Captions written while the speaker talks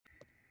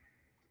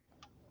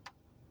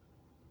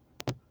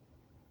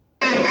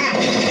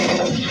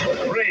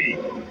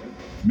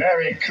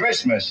Merry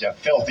Christmas, you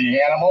filthy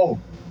animal.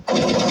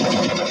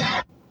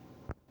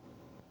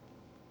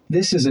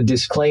 This is a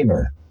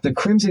disclaimer. The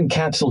Crimson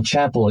Capsule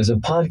Chapel is a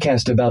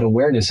podcast about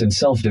awareness and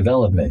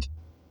self-development.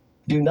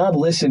 Do not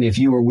listen if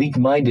you are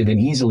weak-minded and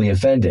easily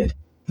offended.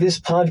 This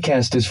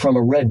podcast is from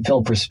a red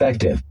pill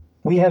perspective.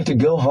 We have to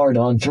go hard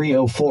on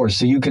 304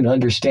 so you can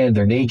understand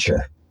their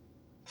nature.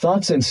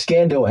 Thoughts and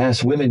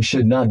scando-ass women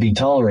should not be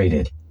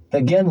tolerated.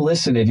 Again,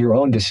 listen at your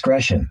own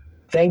discretion.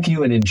 Thank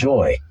you and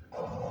enjoy.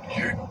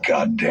 You're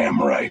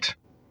goddamn right.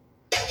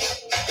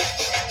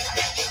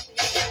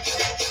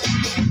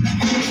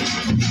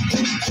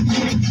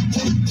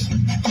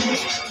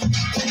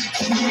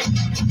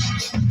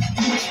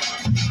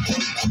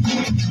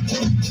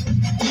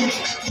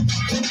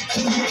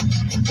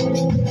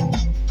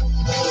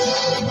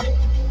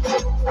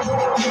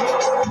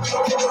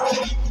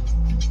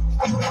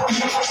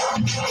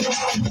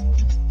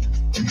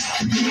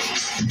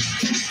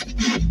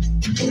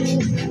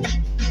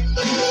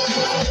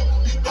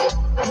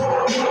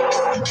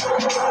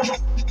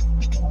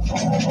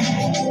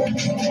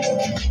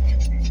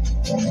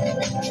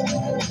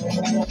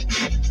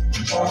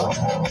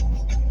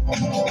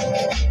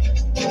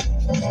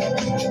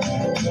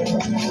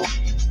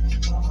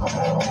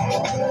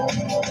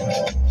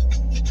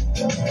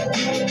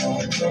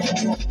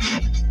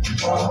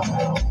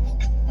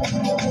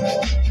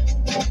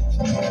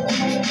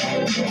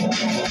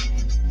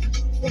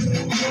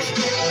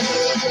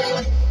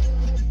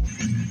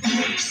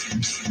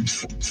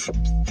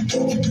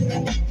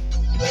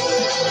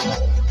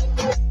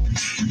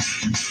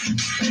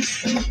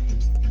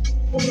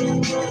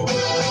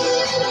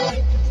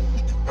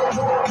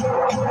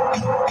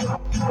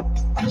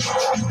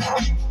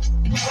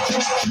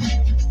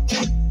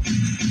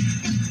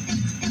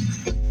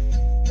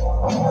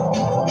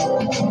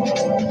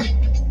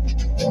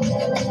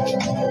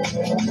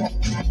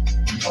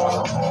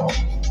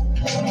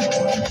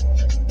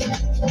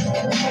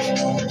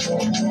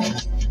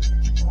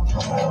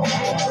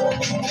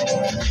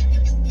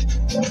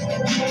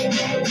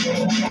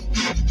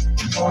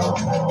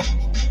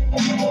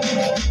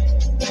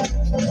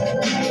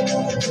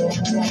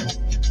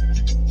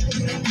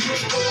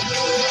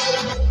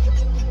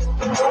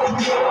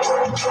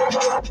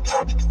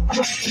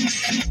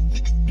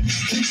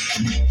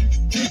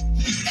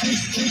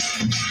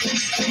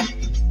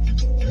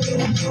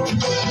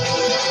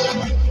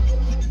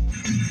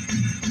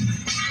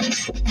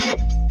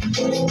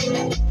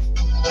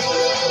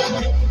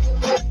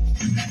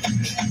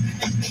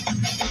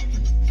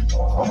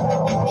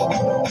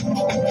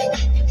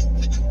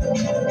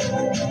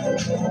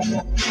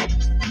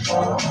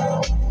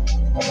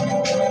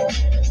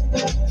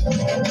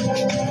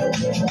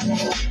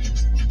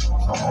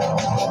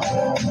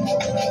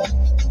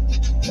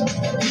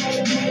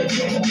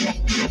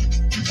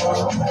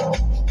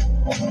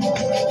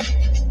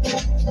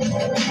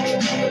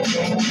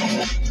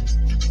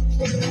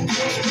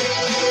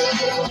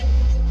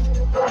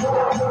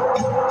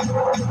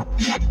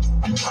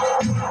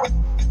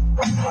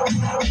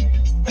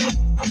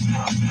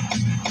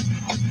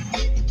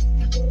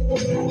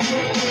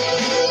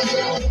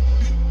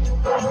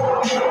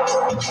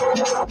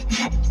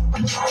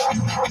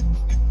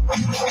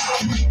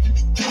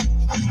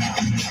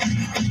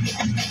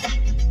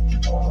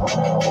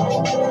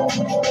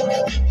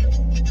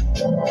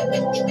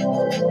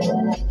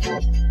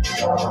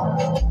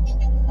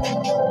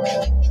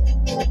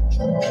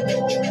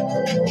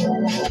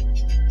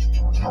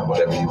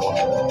 Whatever you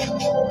want.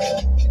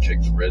 You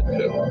take the red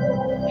pill.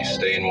 You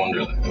stay in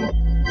Wonderland.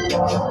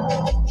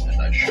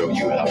 And I show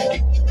you how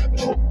deep the rabbit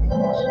hole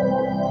goes.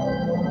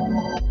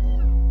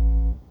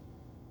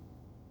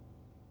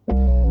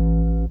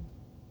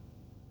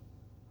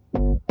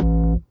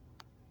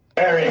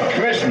 Merry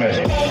Christmas.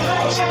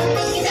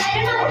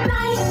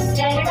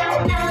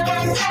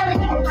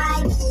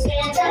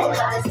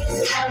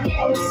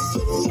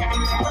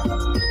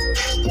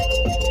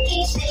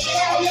 Each day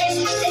I live,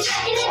 they're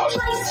checking it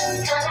twice.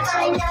 Gonna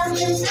find out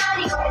who's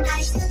naughty or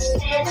nice.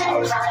 Santa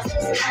Claus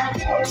is coming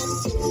to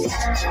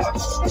town.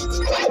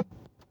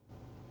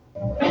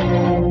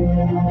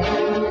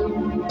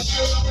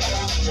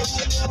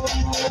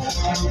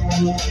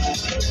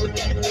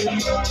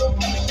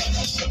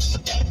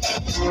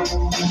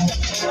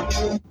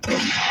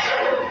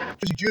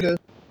 Judah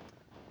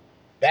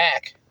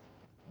back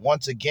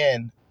once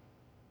again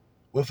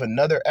with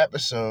another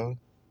episode,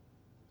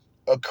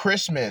 a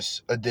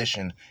Christmas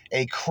edition,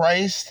 a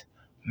Christ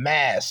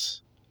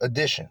Mass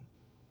edition.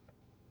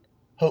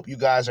 Hope you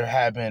guys are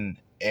having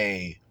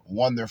a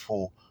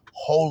wonderful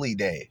holy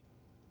day.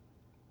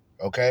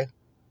 Okay?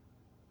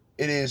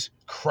 It is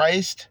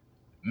Christ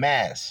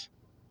Mass.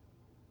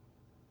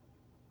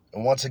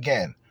 And once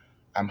again,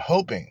 I'm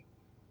hoping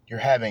you're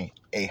having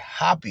a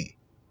happy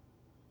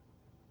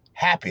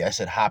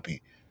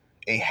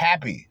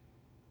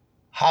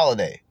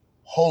holiday,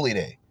 holy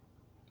day.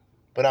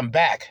 But I'm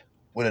back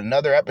with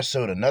another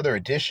episode, another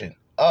edition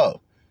of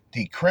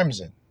the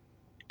Crimson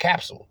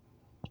Capsule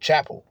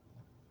Chapel.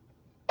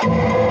 All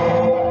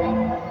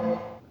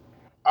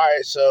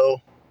right,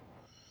 so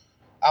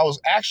I was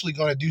actually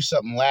going to do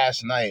something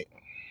last night.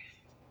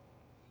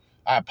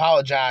 I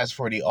apologize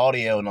for the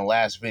audio in the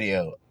last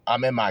video.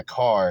 I'm in my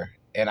car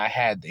and I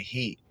had the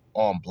heat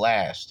on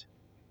blast,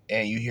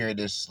 and you hear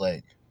this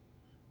like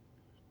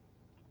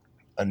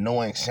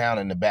annoying sound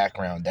in the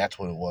background. That's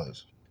what it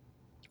was.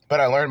 But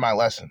I learned my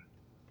lesson.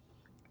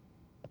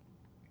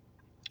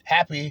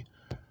 Happy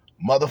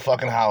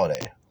motherfucking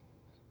holiday.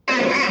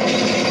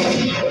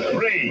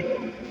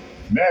 3.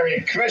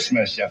 Merry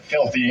Christmas, you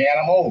filthy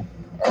animal.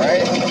 All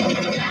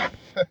right?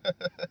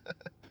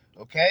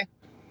 Okay?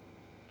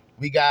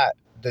 We got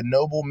the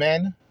Noble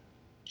Men,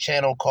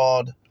 channel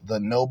called The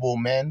Noble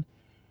Men.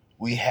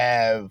 We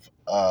have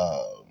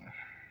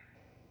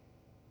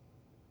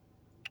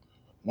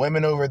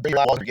Women Over 3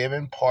 Laws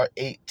Forgiven, part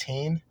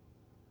 18.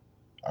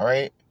 All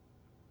right?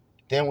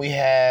 Then we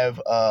have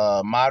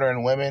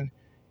Modern Women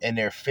and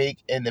their fake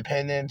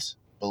independence,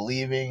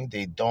 believing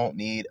they don't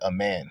need a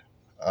man.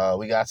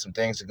 We got some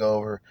things to go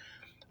over.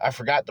 I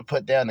forgot to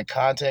put down the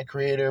content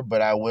creator,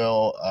 but I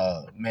will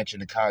mention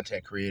the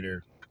content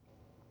creator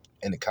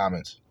in the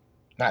comments.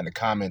 Not in the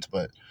comments,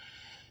 but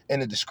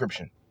in the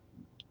description.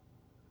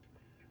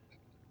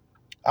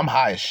 I'm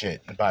high as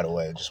shit, by the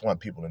way. Just want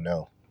people to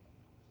know.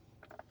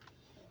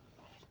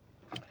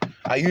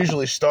 I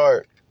usually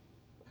start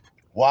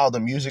while the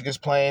music is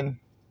playing.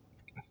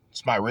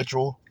 It's my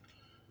ritual.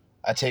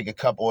 I take a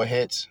couple of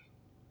hits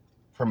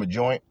from a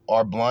joint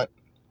or blunt,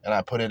 and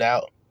I put it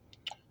out.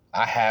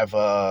 I have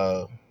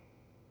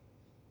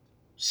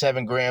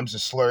 7 grams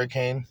of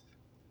Slurricane,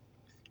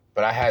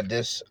 but I had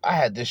this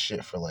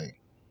shit for like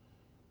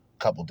a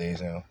couple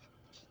days now.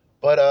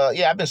 But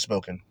yeah, I've been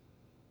smoking.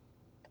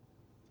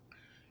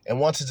 And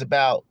once it's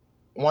about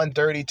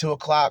 1:30, 2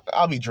 o'clock,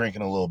 I'll be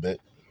drinking a little bit.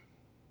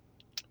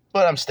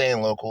 But I'm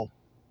staying local.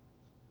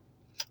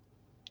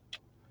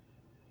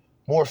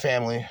 More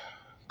family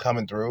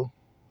coming through.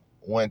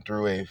 I went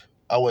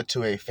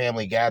to a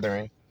family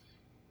gathering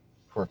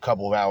for a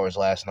couple of hours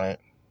last night.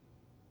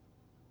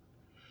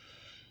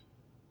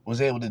 Was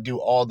able to do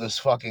all this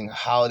fucking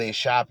holiday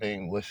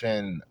shopping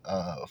within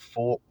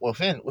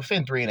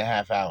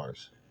 3.5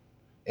 hours.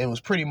 It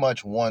was pretty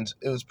much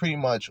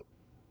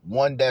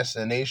one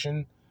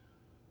destination,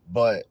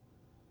 but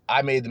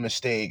I made the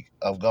mistake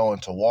of going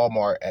to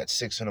Walmart at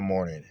 6 in the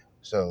morning.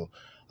 So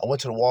I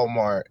went to the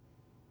Walmart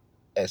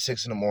at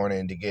 6 in the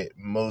morning to get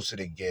most of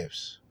the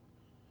gifts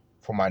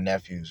for my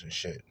nephews and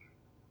shit.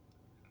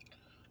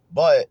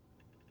 But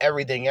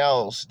everything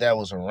else that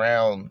was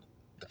around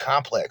the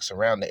complex,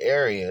 around the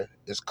area,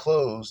 is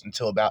closed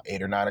until about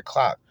 8 or 9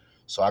 o'clock.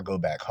 So I go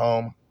back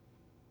home.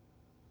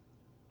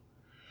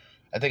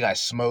 I think I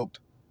smoked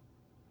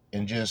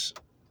and just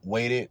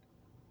waited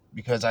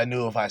because I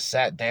knew if I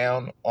sat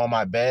down on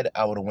my bed,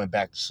 I would have went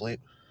back to sleep.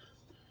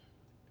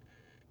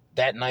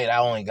 That night, I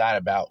only got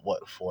about,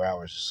 4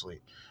 hours of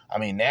sleep. I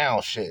mean,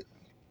 now, shit,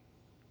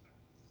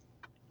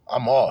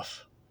 I'm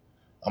off.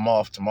 I'm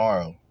off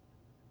tomorrow,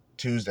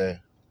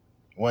 Tuesday,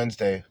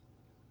 Wednesday,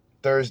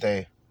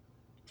 Thursday,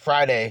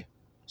 Friday,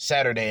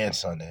 Saturday, and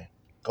Sunday.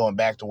 Going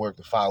back to work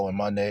the following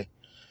Monday.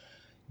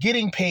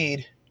 Getting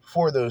paid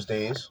for those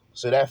days,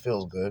 so that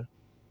feels good.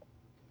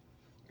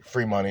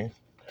 Free money.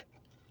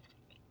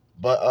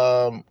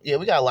 But, yeah,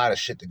 we got a lot of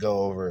shit to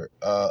go over.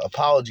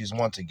 Apologies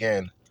once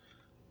again.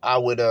 I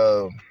would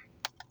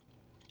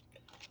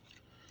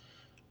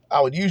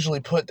usually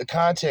put the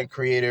content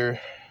creator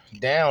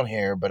down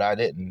here, but I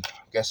didn't.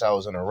 Guess I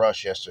was in a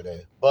rush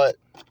yesterday. But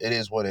it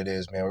is what it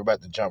is, man. We're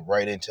about to jump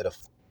right into the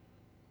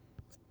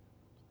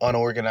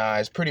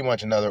unorganized, pretty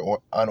much another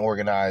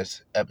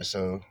unorganized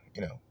episode,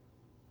 you know.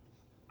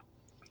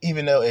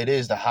 Even though it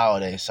is the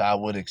holiday, so I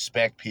would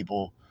expect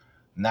people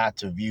not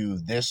to view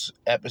this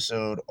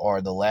episode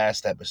or the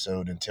last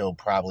episode until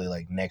probably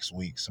like next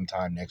week,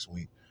 sometime next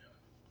week.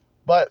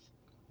 But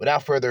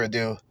without further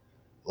ado,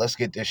 let's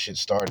get this shit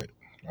started,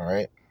 all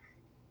right?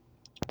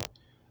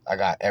 I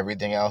got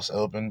everything else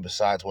open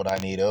besides what I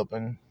need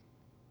open.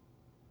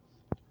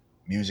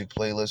 Music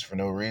playlist for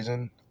no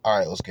reason. All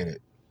right, let's get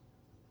it.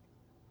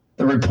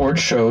 The report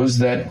shows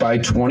that by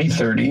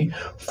 2030,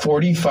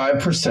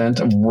 45%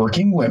 of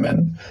working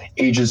women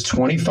ages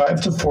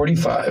 25 to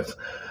 45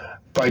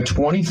 by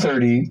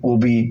 2030 will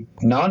be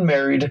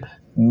non-married,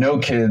 no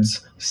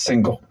kids,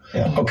 single.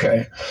 Yeah.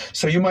 Okay.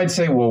 So you might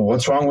say, well,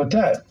 what's wrong with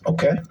that?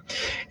 Okay.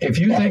 If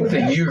you think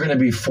that you're going to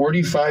be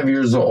 45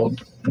 years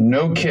old,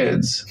 no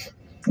kids,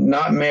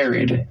 not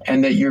married,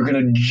 and that you're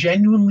going to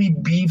genuinely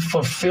be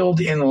fulfilled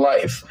in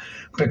life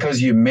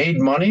because you made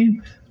money,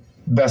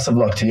 best of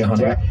luck to you,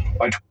 honey.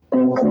 By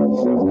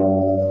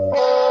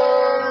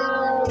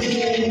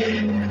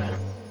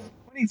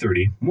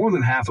 2030, more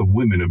than half of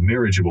women of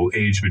marriageable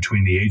age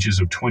between the ages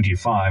of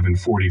 25 and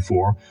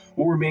 44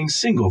 will remain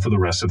single for the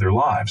rest of their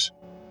lives.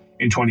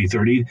 In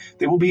 2030,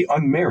 they will be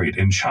unmarried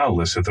and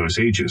childless at those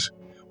ages,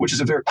 which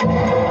is a very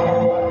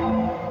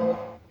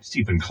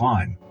steep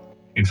incline.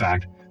 In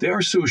fact, they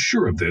are so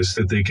sure of this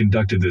that they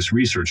conducted this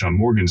research on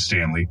Morgan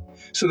Stanley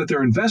so that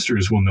their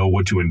investors will know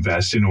what to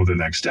invest in over the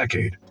next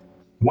decade.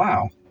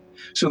 Wow.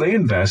 So they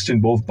invest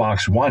in both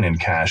boxed wine and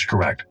cash,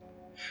 correct?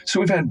 So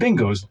we've had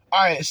bingos.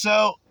 All right,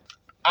 so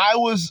I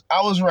was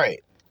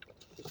right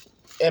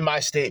in my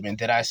statement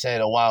that I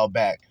said a while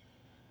back.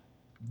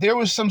 There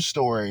was some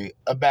story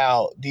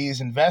about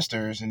these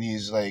investors and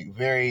these like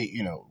very,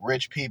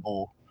 rich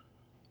people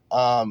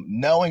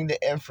knowing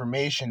the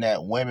information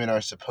that women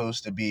are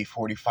supposed to be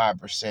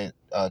 45%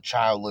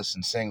 childless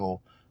and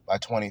single by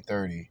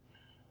 2030.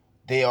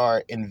 They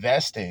are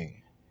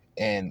investing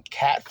in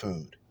cat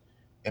food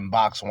and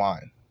boxed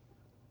wine.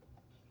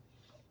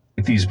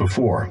 These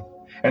before.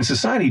 And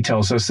society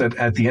tells us that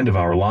at the end of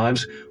our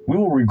lives, we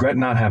will regret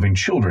not having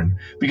children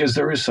because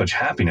there is such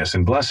happiness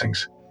and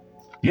blessings.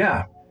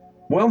 Yeah.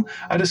 Well,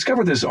 I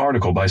discovered this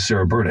article by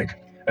Sarah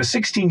Burdick, a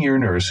 16-year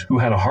nurse who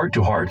had a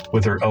heart-to-heart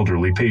with her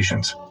elderly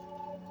patients.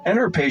 And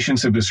her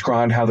patients have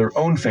described how their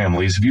own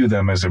families view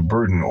them as a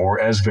burden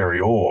or as very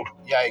old.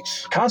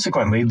 Yikes.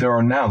 Consequently, there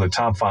are now the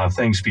top 5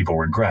 things people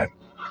regret.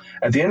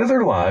 At the end of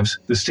their lives,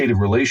 the state of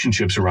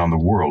relationships around the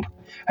world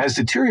has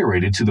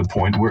deteriorated to the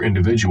point where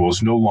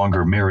individuals no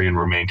longer marry and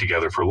remain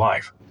together for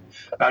life,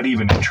 not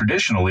even in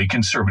traditionally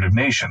conservative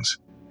nations.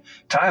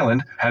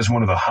 Thailand has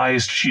one of the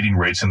highest cheating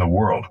rates in the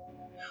world.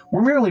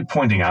 We're merely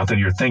pointing out that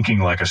you're thinking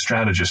like a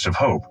strategist of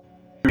hope,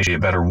 maybe a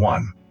better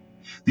one.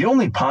 The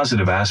only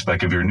positive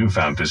aspect of your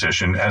newfound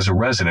position as a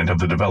resident of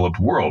the developed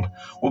world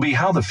will be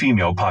how the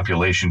female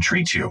population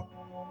treats you.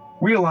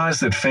 Realize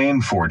that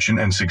fame, fortune,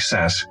 and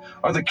success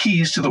are the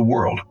keys to the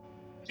world.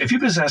 If you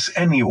possess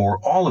any or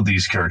all of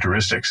these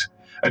characteristics,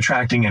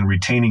 attracting and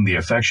retaining the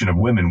affection of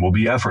women will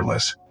be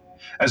effortless.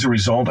 As a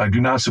result, I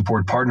do not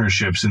support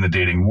partnerships in the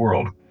dating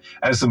world,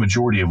 as the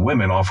majority of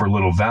women offer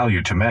little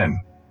value to men.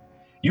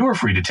 You are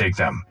free to take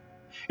them.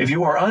 If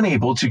you are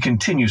unable to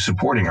continue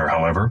supporting her,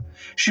 however,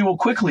 she will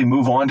quickly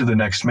move on to the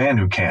next man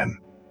who can.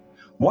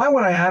 Why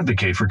would I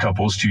advocate for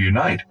couples to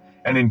unite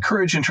and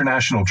encourage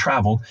international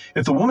travel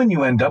if the woman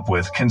you end up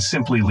with can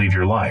simply leave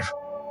your life?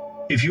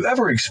 If you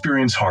ever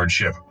experience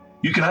hardship,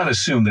 you cannot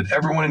assume that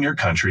everyone in your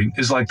country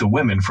is like the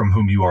women from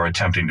whom you are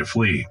attempting to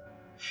flee.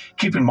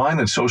 Keep in mind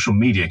that social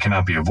media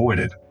cannot be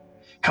avoided.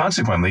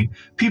 Consequently,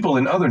 people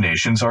in other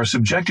nations are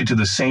subjected to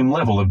the same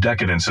level of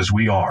decadence as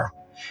we are,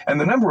 and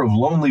the number of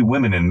lonely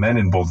women and men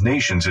in both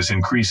nations is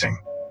increasing.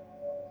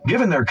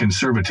 Given their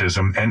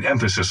conservatism and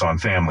emphasis on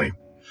family,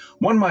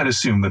 one might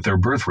assume that their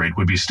birth rate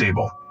would be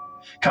stable.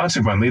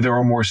 Consequently, there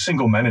are more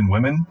single men and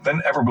women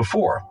than ever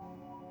before.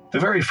 The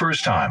very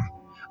first time,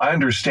 I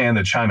understand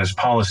that China's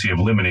policy of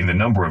limiting the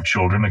number of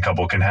children a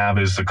couple can have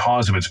is the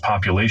cause of its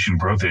population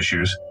growth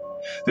issues.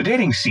 The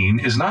dating scene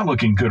is not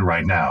looking good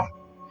right now.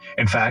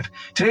 In fact,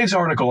 today's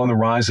article on the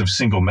rise of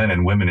single men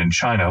and women in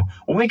China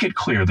will make it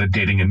clear that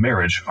dating and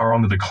marriage are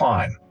on the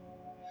decline.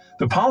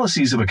 The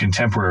policies of a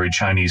contemporary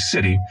Chinese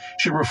city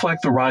should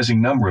reflect the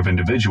rising number of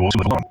individuals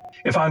alone.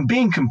 If I'm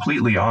being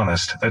completely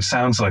honest, that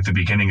sounds like the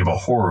beginning of a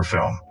horror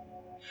film.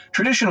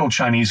 Traditional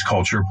Chinese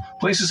culture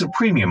places a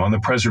premium on the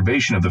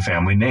preservation of the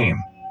family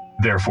name.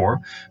 Therefore,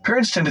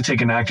 parents tend to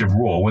take an active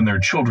role when their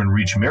children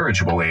reach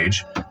marriageable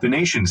age, the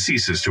nation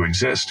ceases to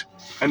exist,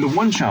 and the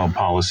one-child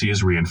policy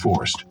is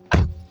reinforced.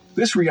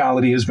 This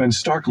reality has been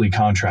starkly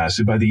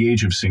contrasted by the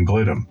age of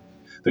singlehood.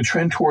 The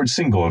trend towards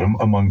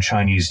singlehood among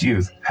Chinese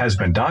youth has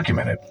been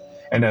documented,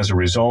 and as a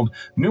result,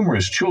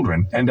 numerous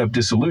children end up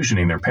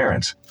disillusioning their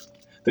parents.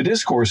 The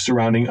discourse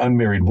surrounding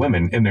unmarried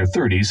women in their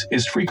 30s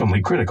is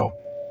frequently critical.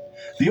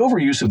 The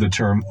overuse of the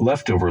term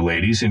leftover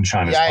ladies in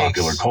China's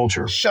popular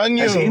culture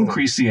has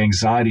increased the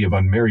anxiety of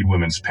unmarried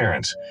women's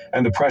parents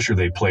and the pressure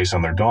they place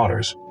on their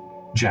daughters.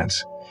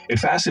 Gents, it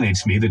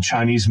fascinates me that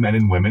Chinese men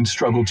and women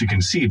struggle to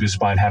conceive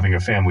despite having a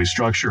family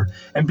structure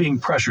and being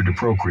pressured to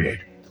procreate.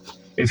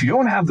 If you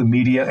don't have the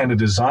media and a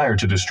desire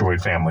to destroy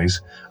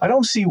families, I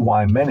don't see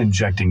why men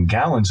injecting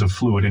gallons of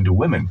fluid into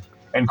women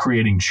and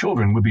creating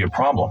children would be a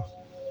problem.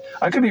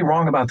 I could be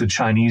wrong about the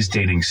Chinese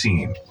dating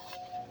scene.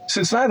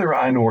 Since neither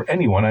I nor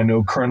anyone I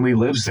know currently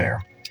lives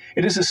there,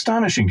 it is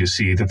astonishing to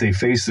see that they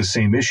face the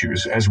same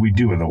issues as we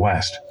do in the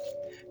West.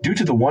 Due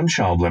to the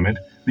one-child limit,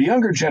 the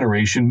younger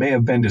generation may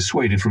have been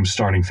dissuaded from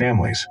starting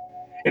families.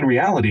 In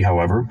reality,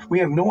 however, we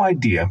have no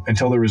idea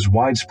until there is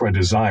widespread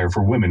desire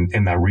for women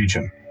in that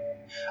region.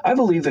 I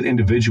believe that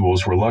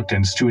individuals'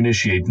 reluctance to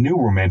initiate new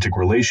romantic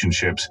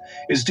relationships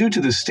is due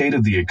to the state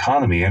of the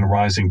economy and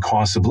rising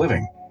costs of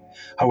living.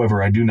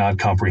 However, I do not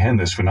comprehend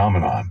this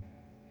phenomenon.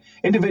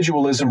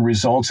 Individualism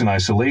results in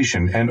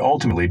isolation and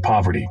ultimately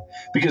poverty,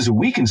 because a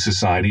weakened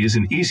society is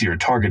an easier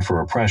target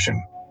for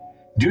oppression.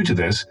 Due to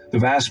this, the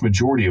vast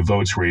majority of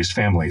votes raised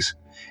families,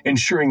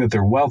 ensuring that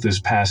their wealth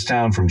is passed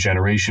down from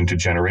generation to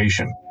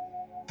generation.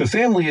 The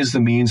family is the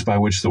means by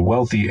which the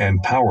wealthy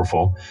and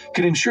powerful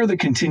can ensure the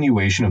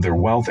continuation of their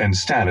wealth and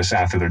status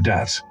after their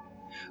deaths.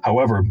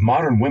 However,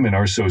 modern women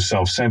are so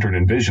self-centered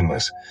and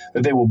visionless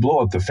that they will blow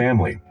up the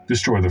family,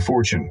 destroy the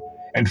fortune,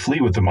 and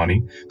flee with the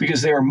money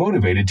because they are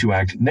motivated to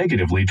act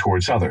negatively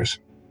towards others.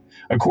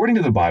 According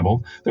to the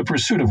Bible, the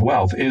pursuit of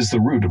wealth is the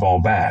root of all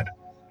bad.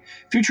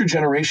 Future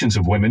generations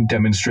of women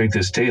demonstrate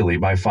this daily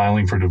by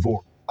filing for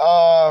divorce.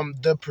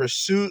 The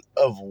pursuit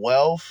of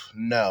wealth,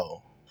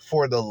 no.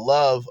 For the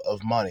love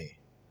of money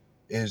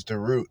is the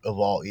root of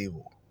all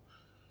evil.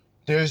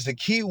 There's the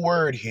key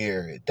word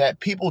here that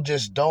people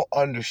just don't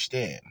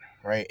understand,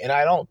 right? And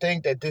I don't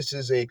think that this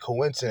is a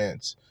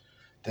coincidence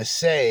to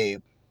say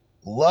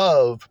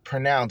love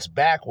pronounced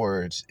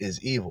backwards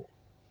is evil.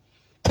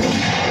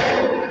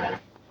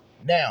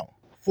 Now,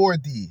 for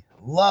the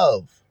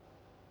love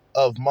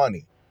of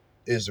money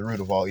is the root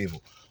of all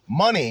evil.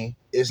 Money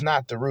is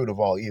not the root of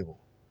all evil.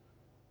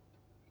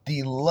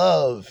 The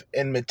love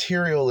and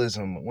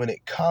materialism when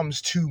it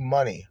comes to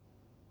money,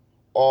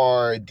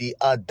 or the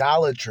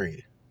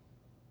idolatry,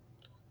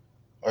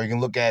 or you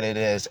can look at it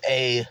as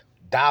a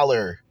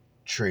dollar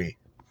tree.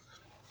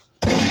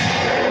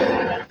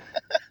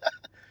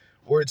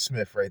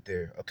 Wordsmith right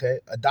there, okay?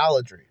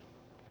 Idolatry,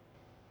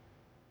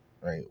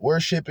 right?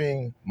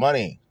 Worshipping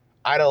money,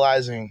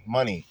 idolizing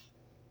money,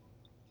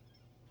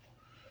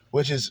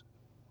 which is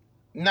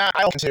not,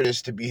 I don't consider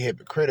this to be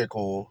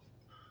hypocritical,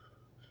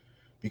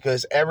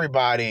 because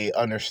everybody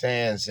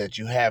understands that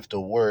you have to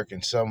work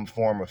in some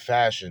form of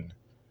fashion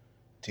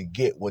to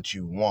get what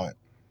you want.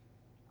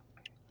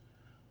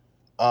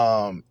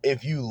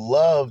 If you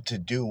love to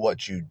do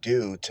what you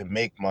do to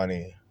make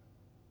money,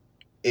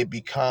 it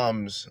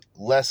becomes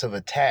less of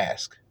a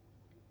task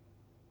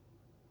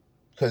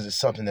because it's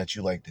something that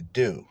you like to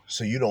do.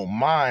 So you don't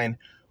mind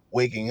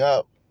waking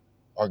up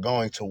or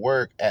going to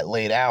work at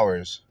late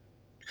hours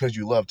because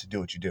you love to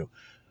do what you do.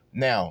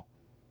 Now,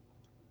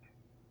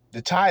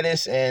 to tie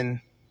this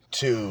in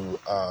to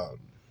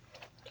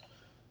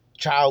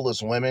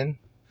childless women,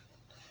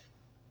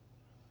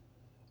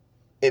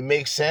 it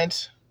makes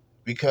sense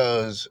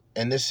because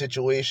in this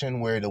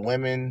situation where the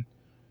women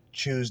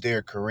choose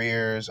their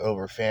careers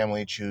over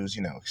family, choose,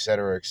 et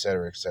cetera, et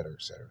cetera, et cetera,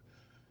 et cetera,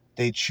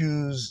 they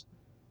choose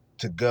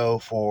to go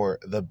for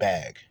the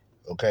bag,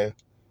 okay?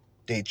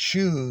 They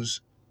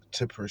choose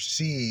to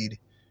proceed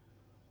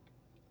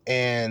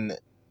and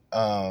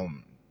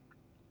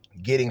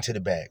getting to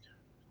the bag,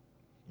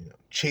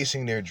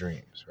 chasing their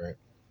dreams, right?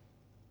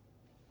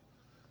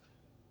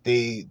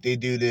 They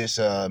do this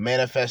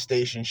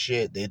manifestation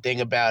shit. They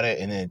think about it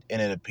and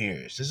it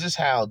appears. This is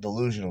how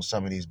delusional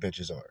some of these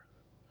bitches are.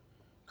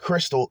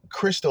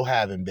 Crystal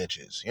having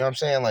bitches. You know what I'm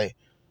saying? Like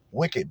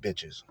wicked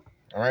bitches.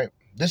 All right.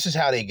 This is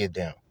how they get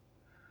down.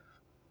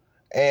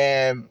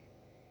 And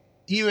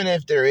even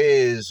if there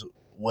is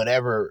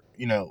whatever,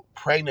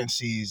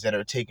 pregnancies that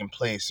are taking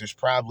place, there's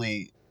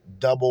probably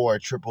double or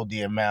triple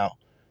the amount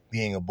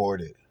being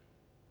aborted.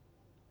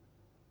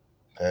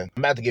 Okay. I'm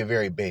about to get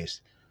very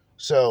base.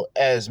 So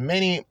as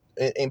many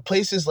in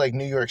places like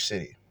New York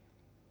City,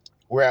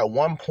 where at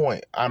one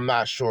point, I'm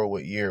not sure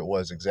what year it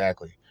was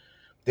exactly,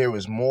 there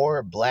was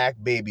more black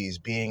babies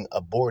being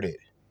aborted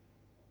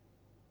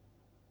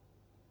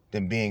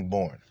than being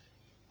born.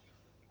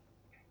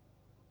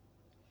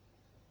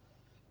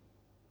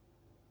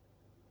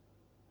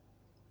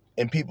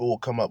 And people will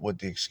come up with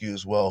the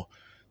excuse, well,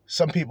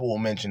 some people will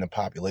mention the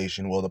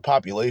population. Well, the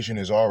population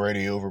is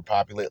already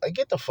overpopulated. Like,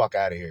 get the fuck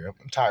out of here.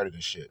 I'm tired of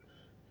this shit.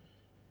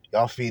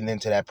 Y'all feeding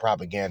into that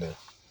propaganda.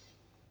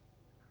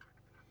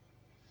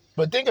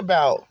 But think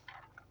about,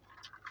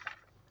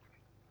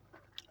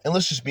 and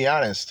let's just be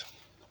honest,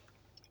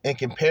 in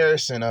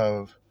comparison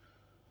of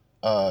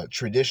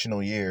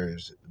traditional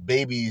years,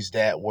 babies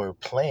that were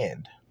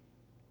planned,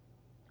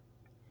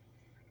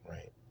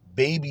 right?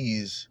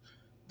 Babies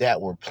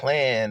that were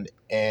planned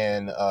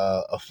in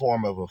a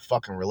form of a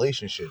fucking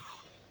relationship,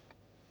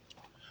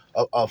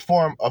 a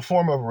form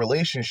of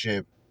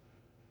relationship,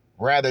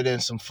 rather than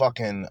some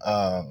fucking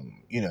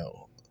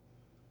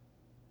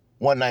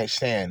one night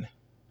stand,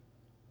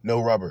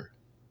 no rubber,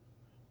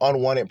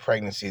 unwanted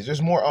pregnancies.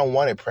 There's more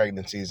unwanted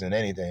pregnancies than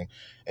anything,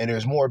 and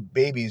there's more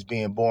babies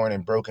being born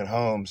in broken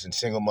homes and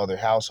single mother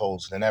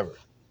households than ever.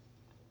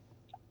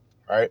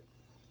 All right.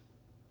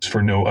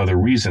 For no other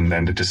reason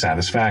than to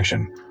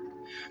dissatisfaction.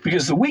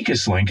 Because the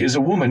weakest link is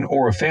a woman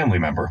or a family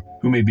member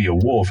who may be a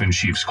wolf in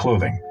sheep's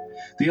clothing.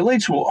 The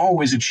elites will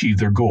always achieve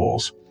their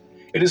goals.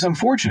 It is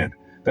unfortunate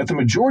that the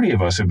majority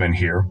of us have been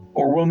here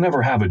or will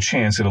never have a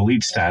chance at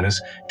elite status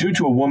due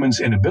to a woman's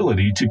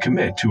inability to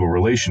commit to a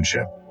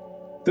relationship.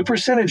 The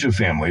percentage of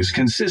families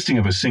consisting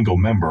of a single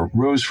member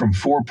rose from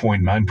 4.9%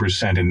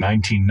 in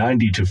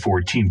 1990 to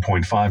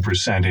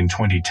 14.5% in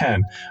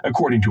 2010,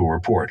 according to a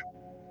report.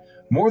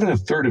 More than a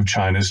third of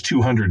China's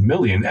 200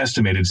 million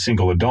estimated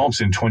single adults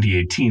in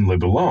 2018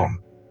 lived alone.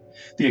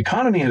 The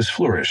economy has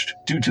flourished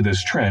due to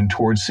this trend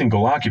towards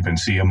single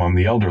occupancy among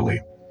the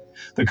elderly.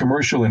 The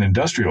commercial and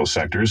industrial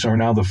sectors are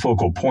now the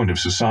focal point of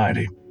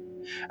society.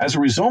 As a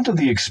result of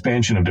the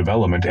expansion of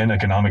development and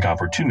economic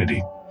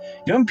opportunity,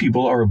 young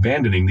people are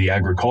abandoning the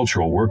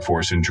agricultural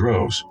workforce in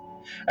droves.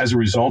 As a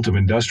result of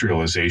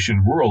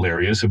industrialization, rural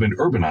areas have been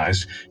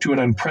urbanized to an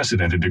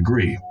unprecedented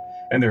degree,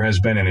 and there has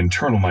been an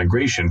internal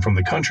migration from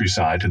the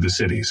countryside to the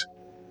cities.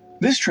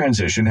 This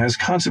transition has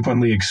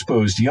consequently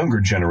exposed younger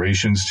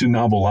generations to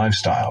novel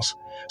lifestyles,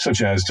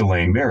 such as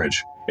delaying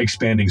marriage,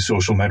 expanding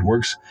social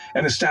networks,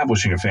 and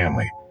establishing a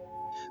family.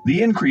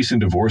 The increase in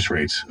divorce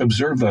rates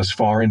observed thus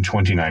far in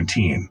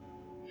 2019.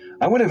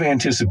 I would have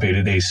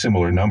anticipated a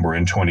similar number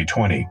in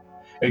 2020,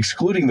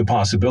 excluding the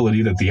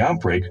possibility that the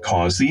outbreak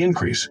caused the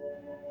increase.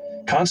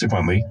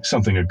 Consequently,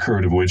 something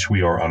occurred of which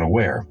we are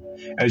unaware,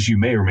 as you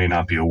may or may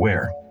not be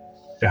aware.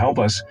 To help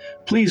us,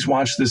 please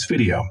watch this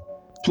video.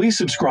 Please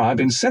subscribe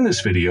and send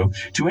this video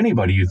to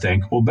anybody you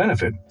think will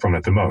benefit from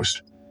it the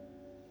most.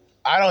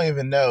 I don't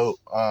even know.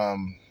 I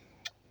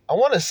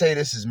want to say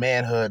this is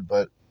manhood,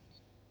 but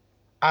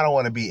I don't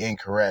want to be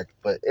incorrect.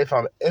 But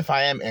if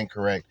I am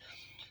incorrect,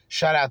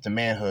 shout out to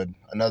Manhood,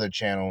 another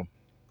channel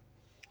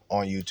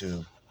on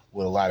YouTube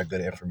with a lot of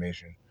good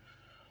information.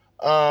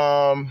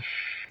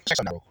 Check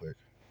something out real quick.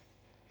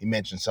 He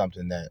mentioned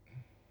something that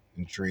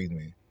intrigued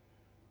me.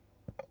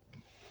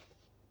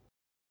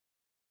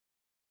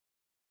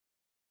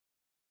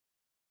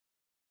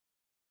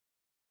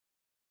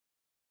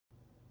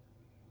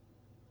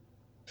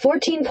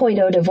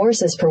 14.0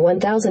 divorces per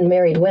 1,000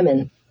 married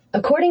women.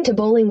 According to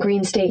Bowling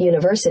Green State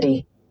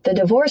University, the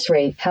divorce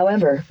rate,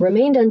 however,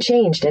 remained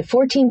unchanged at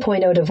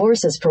 14.0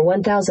 divorces per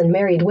 1,000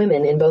 married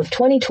women in both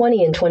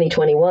 2020 and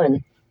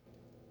 2021.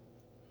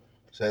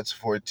 So that's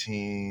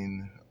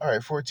 14. All right,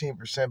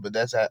 14%, but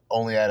that's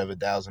only out of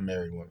 1,000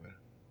 married women.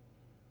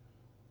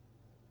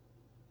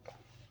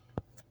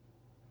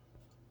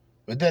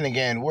 But then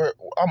again,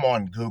 I'm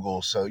on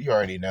Google, so you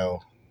already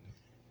know.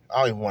 I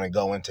don't even want to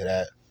go into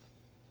that.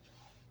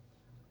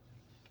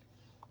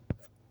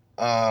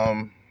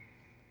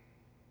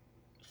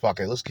 Fuck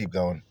it, let's keep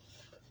going.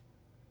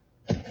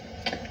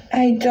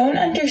 I don't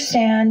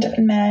understand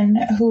men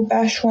who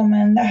bash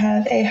women that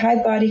have a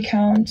high body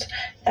count,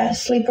 that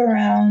sleep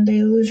around.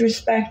 They lose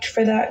respect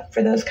for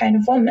those kind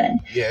of women.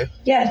 Yeah.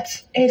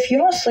 Yet, if you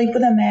don't sleep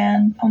with a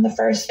man on the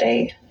first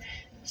date,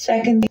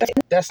 second date,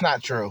 that's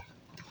not true.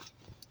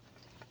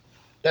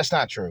 That's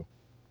not true.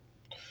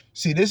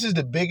 See, this is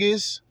the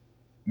biggest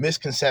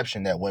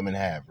misconception that women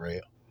have,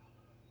 right?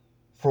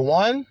 For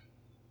one,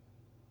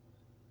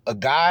 a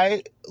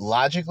guy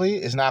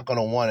logically is not going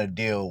to want to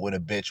deal with a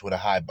bitch with a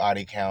high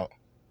body count,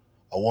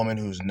 a woman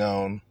who's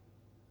known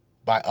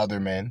by other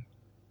men.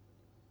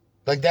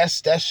 Like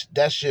that's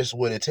just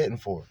what it's hitting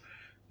for.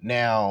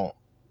 Now,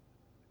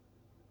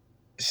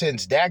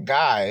 since that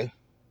guy,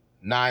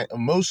 8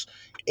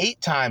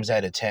 times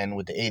out of 10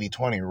 with the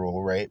 80-20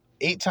 rule, right?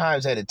 8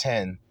 times out of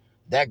 10,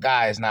 that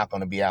guy is not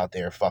going to be out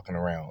there fucking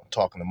around,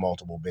 talking to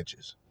multiple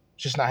bitches.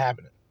 It's just not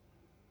happening.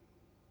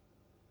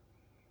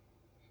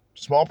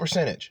 Small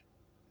percentage,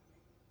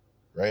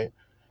 right?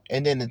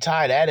 And then to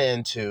tie that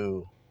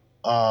into,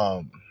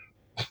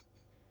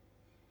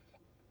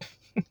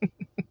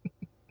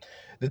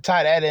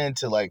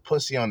 like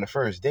pussy on the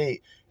first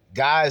date,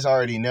 guys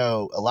already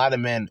know, a lot of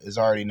men is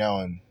already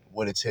knowing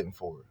what it's hitting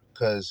for,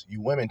 because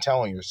you women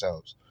telling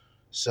yourselves.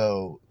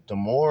 So the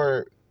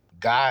more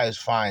guys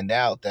find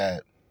out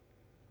that,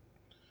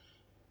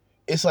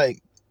 it's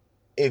like,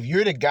 if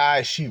you're the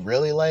guy she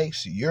really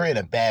likes, you're in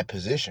a bad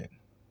position.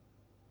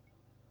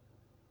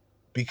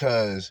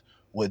 Because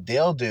what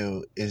they'll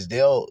do is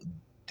they'll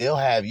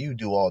have you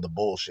do all the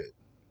bullshit.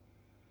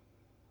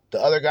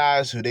 The other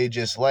guys who they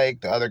just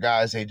like, the other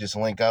guys they just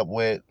link up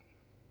with,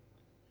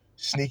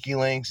 sneaky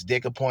links,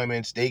 dick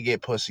appointments, they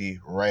get pussy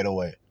right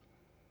away.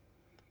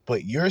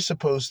 But you're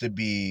supposed to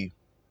be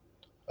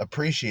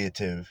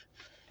appreciative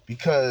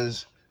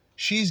because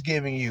she's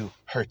giving you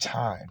her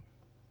time,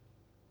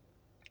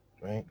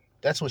 right?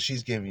 That's what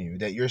she's giving you,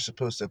 that you're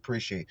supposed to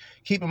appreciate.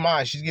 Keep in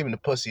mind, she's giving the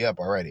pussy up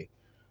already.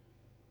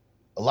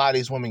 A lot of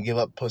these women give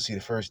up pussy the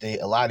first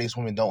date. A lot of these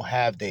women don't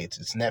have dates.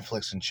 It's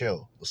Netflix and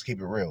chill. Let's keep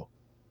it real.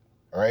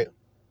 All right?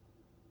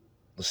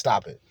 Let's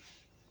stop it.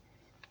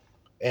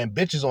 And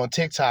bitches on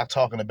TikTok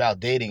talking about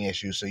dating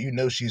issues, so you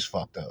know she's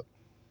fucked up.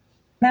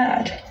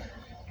 mad,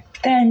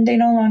 then they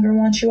no longer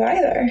want you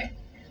either.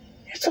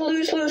 It's a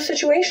lose-lose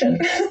situation.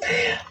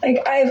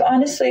 Like, I've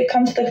honestly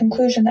come to the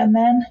conclusion that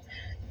men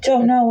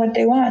don't know what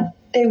they want.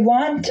 They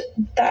want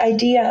the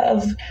idea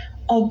of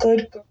a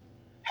good girl.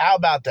 How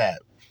about that?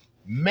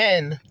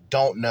 Men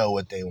don't know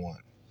what they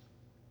want.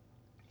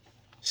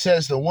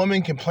 Says the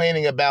woman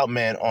complaining about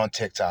men on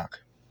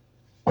TikTok.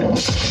 Make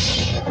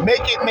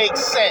it make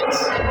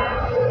sense.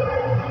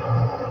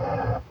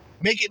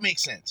 Make it make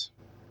sense.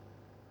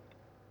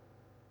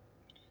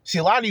 See,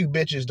 a lot of you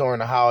bitches during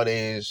the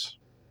holidays,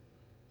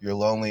 you're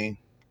lonely,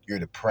 you're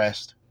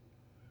depressed,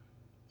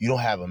 you don't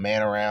have a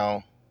man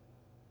around.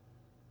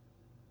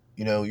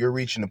 You know, you're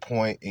reaching a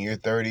point in your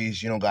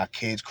 30s, you don't got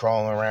kids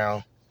crawling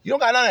around. You don't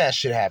got none of that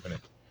shit happening.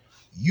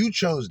 You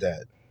chose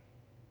that.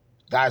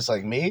 Guys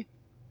like me,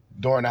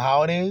 during the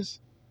holidays,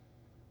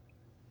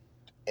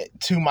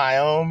 to my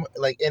own,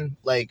 in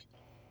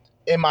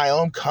my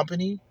own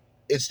company,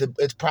 it's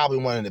probably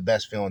one of the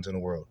best feelings in the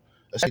world.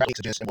 Especially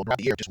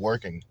just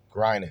working,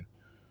 grinding.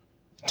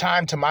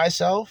 Time to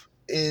myself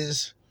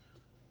is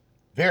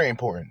very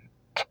important.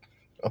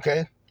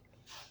 Okay?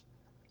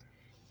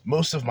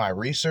 Most of my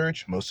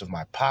research, most of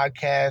my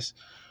podcasts,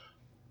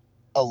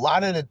 a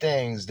lot of the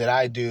things that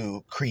I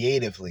do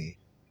creatively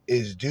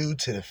is due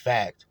to the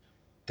fact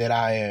that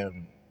I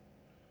am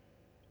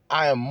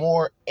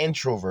more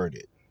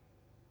introverted.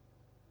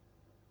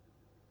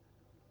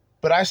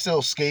 But I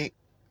still skate.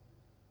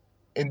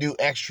 and do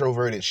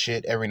extroverted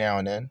shit every now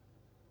and then.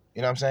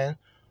 You know what I'm saying?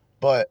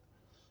 But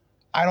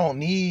I don't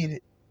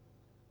need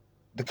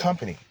the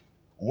company.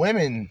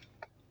 Women,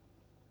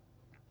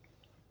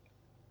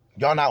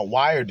 y'all not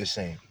wired the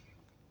same.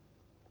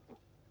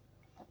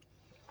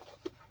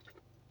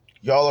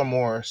 Y'all are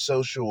more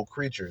social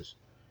creatures.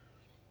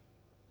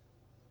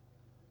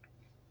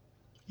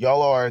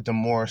 Y'all are the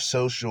more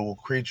social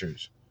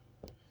creatures.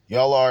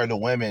 Y'all are the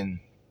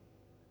women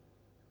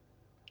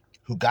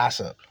who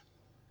gossip.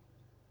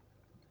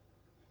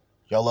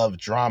 Y'all love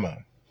drama.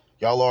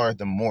 Y'all are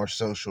the more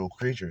social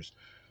creatures.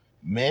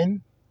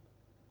 Men,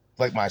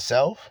 like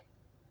myself,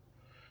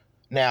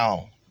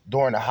 now,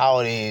 during the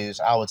holidays,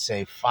 I would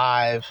say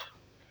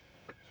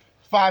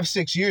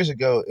 6 years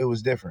ago, it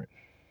was different.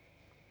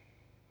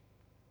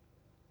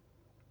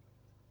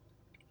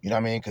 You know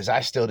what I mean? Because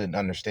I still didn't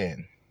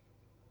understand.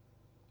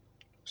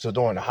 So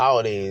during the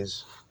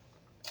holidays,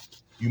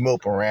 you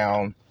mope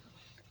around.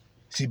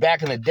 See,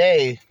 back in the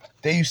day,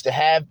 they used to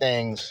have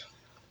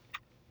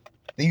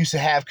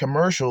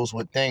commercials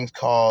with things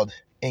called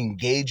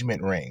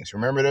engagement rings.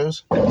 Remember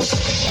those?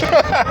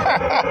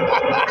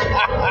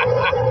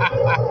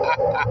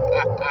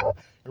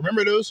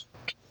 Remember those?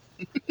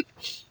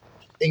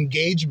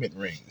 Engagement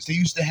rings. They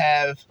used to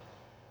have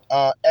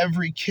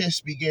every kiss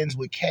begins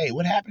with K.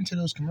 What happened to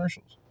those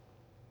commercials?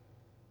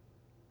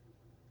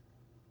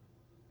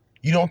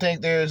 You don't think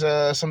there's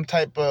some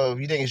type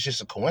of, you think it's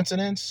just a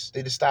coincidence?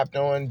 They just stopped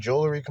doing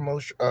jewelry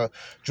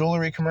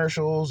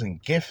commercials and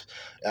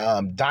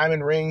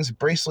diamond rings,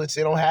 bracelets.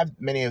 They don't have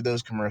many of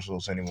those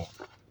commercials anymore.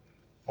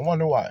 I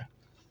wonder why.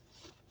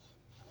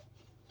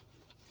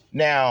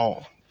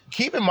 Now,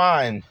 keep in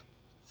mind,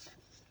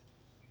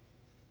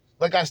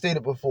 like I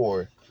stated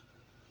before,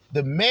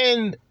 the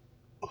men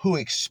who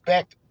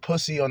expect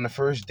pussy on the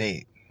first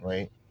date,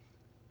 right?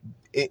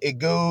 It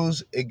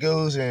goes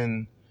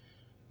in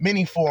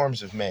many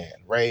forms of man,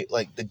 right?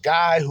 Like the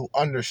guy who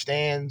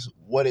understands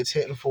what it's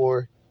hitting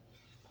for,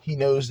 he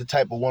knows the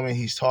type of woman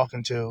he's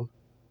talking to.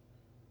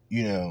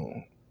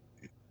 You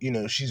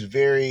know,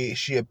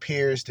 she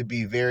appears to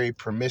be very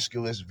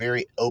promiscuous,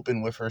 very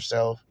open with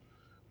herself,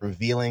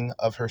 revealing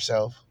of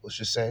herself, let's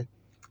just say.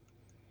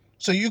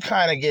 So you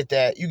kind of get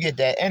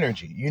that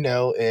energy,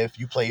 if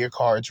you play your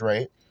cards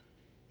right,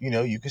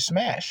 you can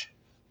smash.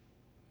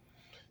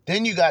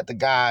 Then you got the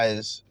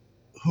guys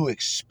who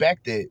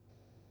expect it,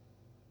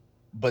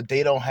 but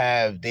they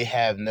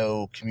have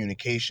no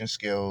communication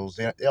skills.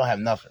 They don't have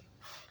nothing,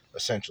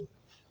 essentially.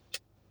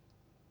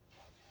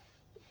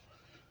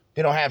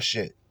 They don't have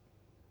shit.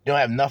 They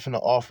don't have nothing to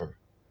offer.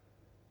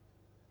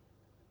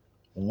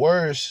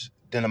 Worse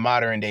than a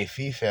modern day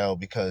female,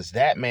 because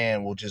that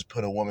man will just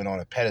put a woman on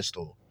a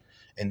pedestal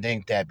and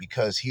think that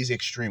because he's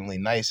extremely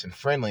nice and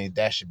friendly,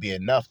 that should be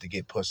enough to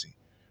get pussy.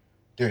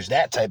 There's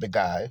that type of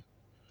guy.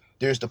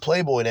 There's the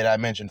playboy that I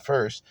mentioned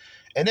first.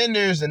 And then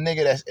there's the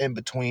nigga that's in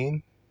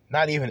between.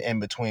 Not even in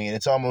between.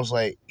 It's almost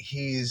like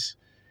he's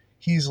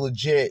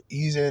legit.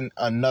 He's in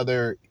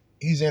another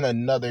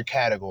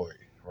category,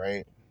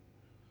 right?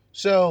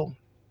 So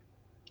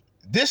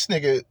this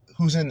nigga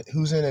who's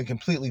in a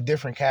completely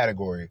different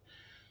category,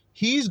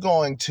 he's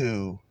going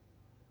to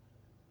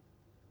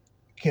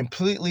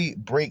completely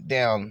break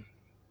down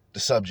the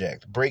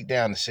subject, break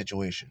down the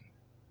situation.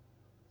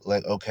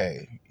 Like,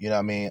 okay, you know what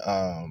I mean?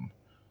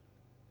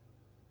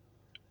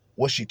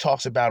 What she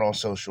talks about on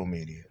social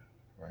media,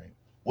 right?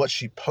 What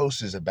she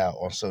posts about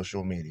on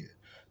social media.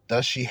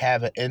 Does she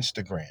have an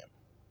Instagram?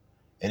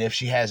 And if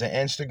she has an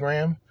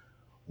Instagram,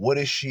 what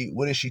is she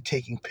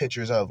taking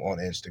pictures of on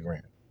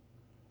Instagram?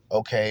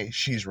 Okay,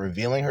 she's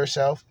revealing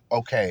herself.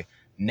 Okay,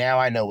 now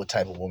I know what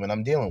type of woman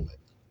I'm dealing with.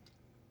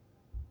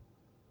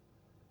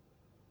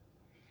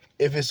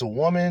 If it's a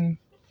woman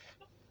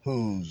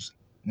who's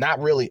not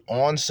really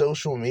on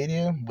social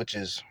media, which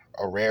is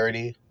a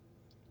rarity.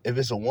 If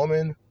it's a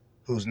woman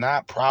who's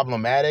not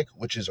problematic,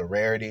 which is a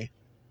rarity.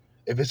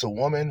 If it's a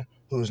woman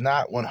who's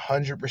not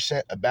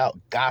 100% about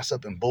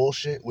gossip and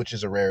bullshit, which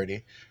is a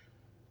rarity,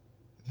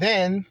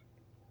 then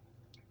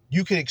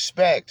you could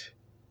expect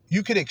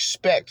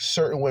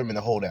certain women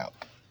to hold out.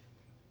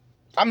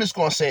 I'm just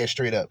going to say it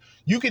straight up.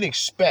 You can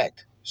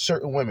expect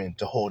certain women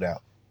to hold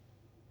out.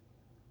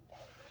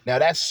 Now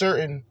that's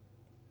certain,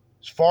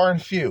 it's far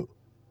and few,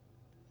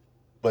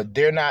 but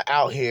they're not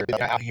out here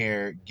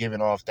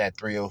giving off that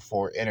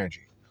 304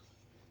 energy.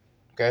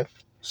 Okay?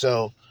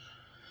 So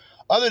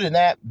other than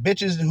that,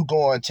 bitches who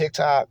go on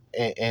TikTok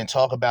and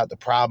talk about the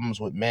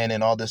problems with men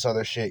and all this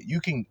other shit,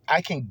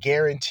 I can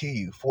guarantee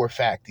you for a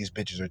fact these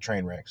bitches are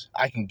train wrecks.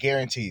 I can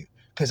guarantee you.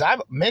 Because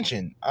I've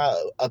mentioned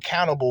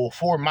accountable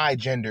for my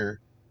gender,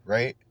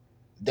 right?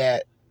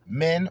 That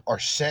men are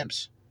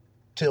simps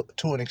to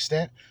an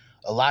extent.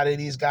 A lot of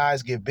these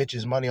guys give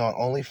bitches money on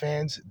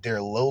OnlyFans. They're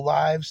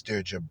lowlives,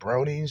 they're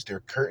jabronis,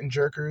 they're curtain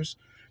jerkers,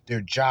 they're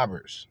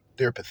jobbers.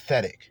 They're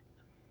pathetic.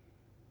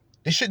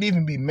 They shouldn't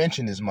even be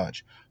mentioned as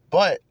much.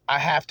 But I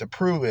have to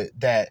prove it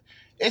that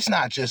it's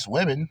not just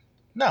women.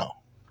 No.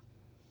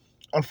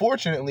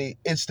 Unfortunately,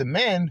 it's the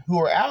men who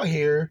are out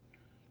here.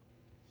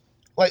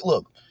 Like,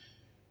 look,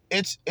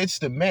 it's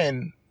the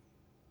men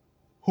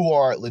who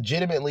are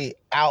legitimately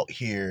out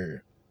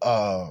here,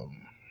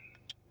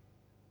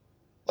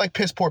 like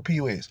piss poor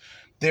PUAs.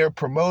 They're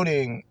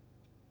promoting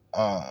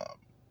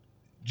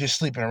just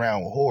sleeping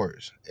around with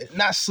whores.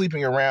 Not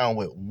sleeping around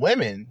with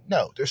women.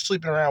 No, they're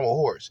sleeping around with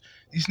whores.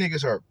 These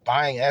niggas are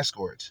buying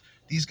escorts.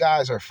 These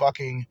guys are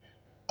fucking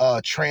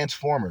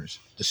transformers.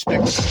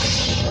 Despicable.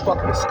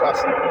 Fucking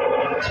disgusting.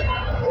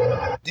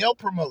 They'll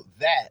promote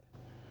that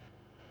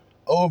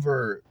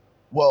over,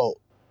 well,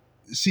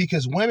 see,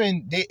 because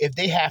women, if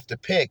they have to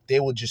pick, they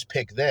would just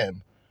pick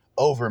them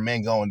over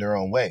men going their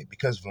own way.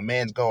 Because if a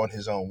man's going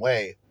his own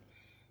way,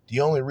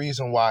 the only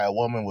reason why a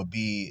woman would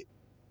be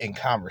in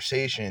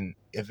conversation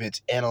if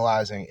it's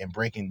analyzing and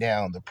breaking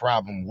down the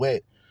problem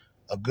with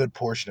a good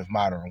portion of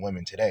modern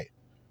women today.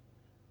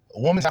 A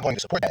woman's not going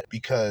to support that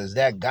because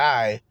that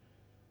guy,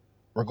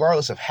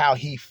 regardless of how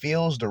he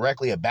feels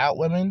directly about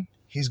women,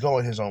 he's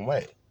going his own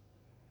way.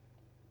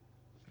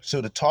 So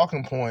the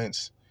talking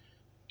points,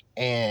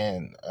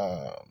 and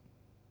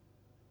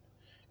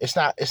it's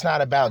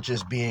not about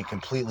just being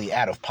completely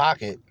out of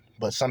pocket,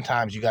 but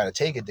sometimes you got to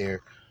take it there.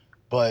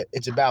 But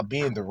it's about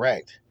being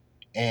direct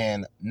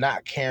and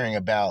not caring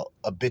about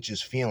a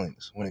bitch's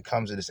feelings when it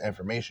comes to this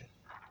information.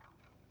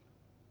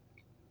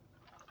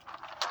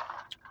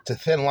 It's a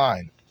thin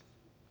line.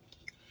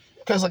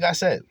 Because like I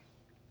said,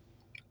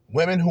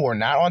 women who are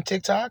not on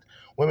TikTok,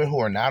 women who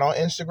are not on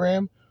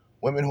Instagram,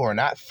 women who are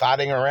not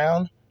thotting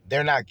around,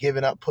 they're not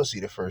giving up pussy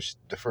the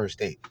first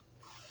date.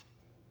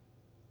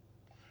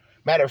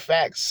 Matter of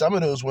fact, some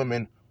of those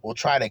women will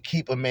try to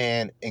keep a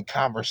man in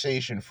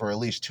conversation for at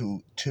least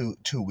two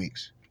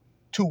weeks.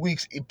 2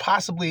 weeks,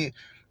 possibly,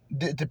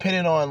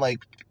 depending on like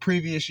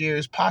previous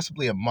years,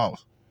 possibly a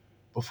month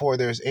before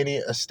there's any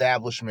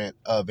establishment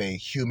of a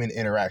human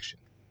interaction.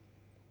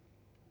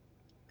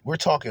 We're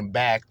talking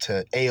back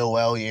to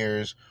AOL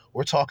years.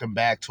 We're talking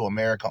back to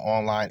America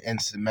Online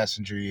Instant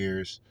Messenger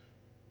years.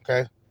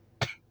 Okay?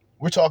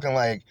 We're talking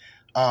like,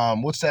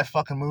 what's that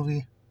fucking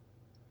movie?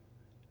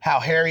 How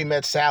Harry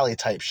Met Sally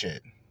type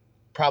shit.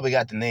 Probably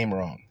got the name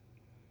wrong.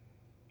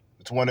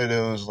 It's one of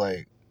those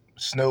like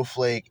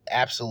snowflake,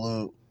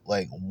 absolute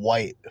like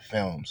white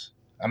films.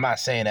 I'm not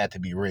saying that to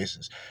be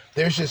racist.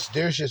 There's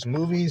just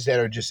movies that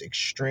are just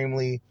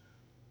extremely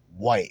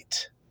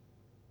white.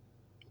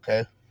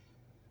 Okay?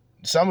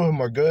 Some of them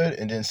are good,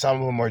 and then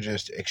some of them are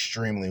just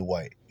extremely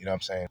white. You know what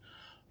I'm saying?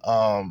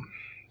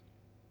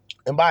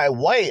 And by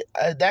white,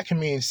 that can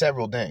mean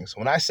several things.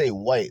 When I say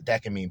white,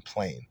 that can mean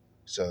plain.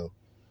 So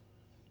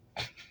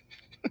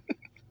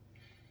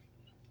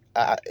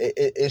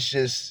it's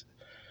just,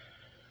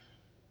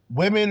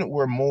 women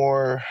were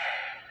more,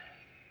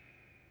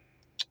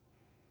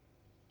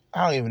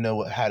 I don't even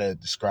know how to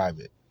describe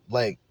it.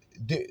 Like,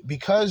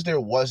 because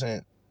there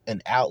wasn't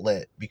an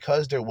outlet,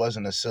 because there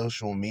wasn't a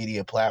social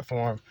media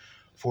platform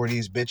for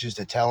these bitches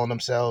to tell on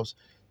themselves,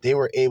 they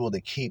were able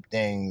to keep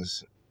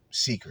things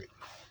secret,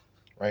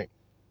 right?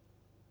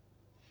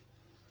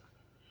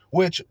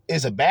 Which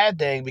is a bad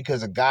thing,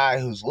 because a guy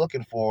who's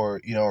looking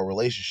for, a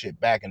relationship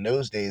back in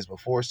those days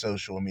before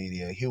social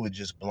media, he would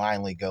just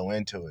blindly go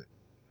into it.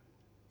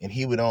 And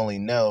he would only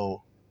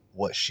know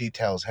what she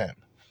tells him.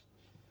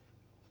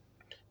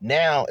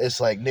 Now it's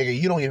like, nigga,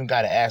 you don't even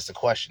got to ask the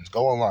questions.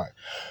 Go online.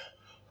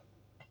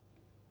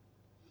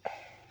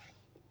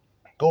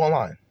 Go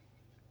online.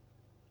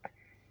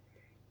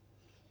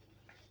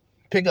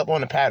 Pick up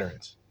on the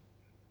patterns,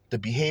 the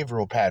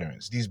behavioral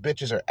patterns. These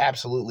bitches are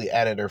absolutely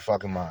out of their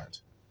fucking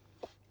minds.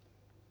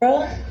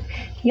 Girl,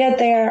 yet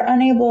they are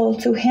unable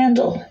to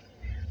handle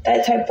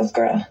that type of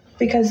girl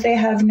because they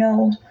have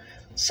no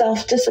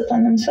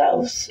self-discipline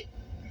themselves.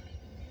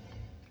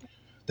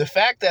 The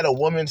fact that a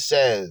woman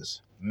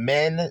says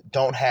men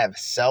don't have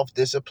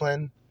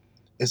self-discipline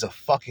is a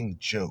fucking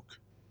joke.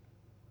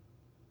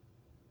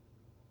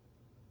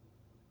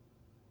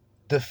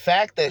 The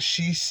fact that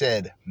she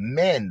said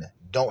men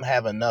don't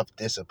have enough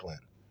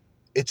discipline,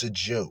 it's a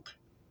joke.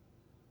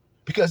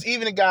 Because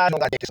even the guys don't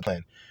got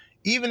discipline.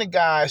 Even the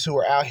guys who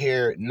are out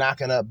here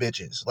knocking up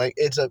bitches, like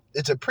it's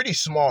a pretty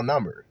small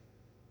number.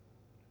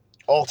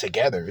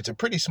 Altogether, it's a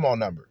pretty small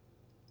number.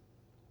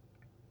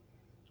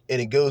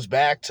 And it goes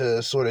back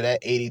to sort of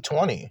that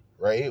 80-20,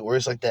 right? Where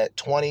it's like that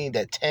 20,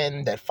 that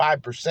 10, that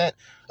 5%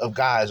 of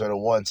guys are the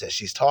ones that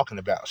she's talking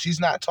about. She's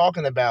not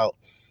talking about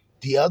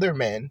the other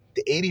men,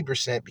 the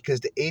 80%,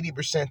 because the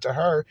 80% to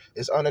her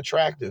is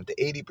unattractive. The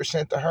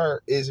 80% to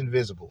her is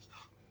invisible.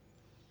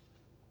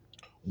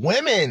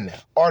 Women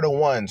are the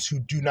ones who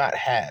do not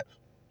have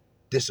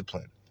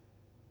discipline.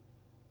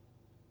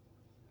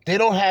 They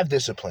don't have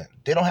discipline.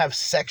 They don't have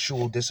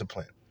sexual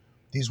discipline.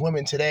 These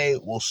women today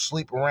will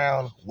sleep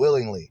around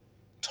willingly,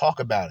 talk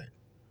about it,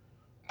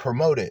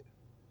 promote it,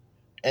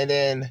 and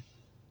then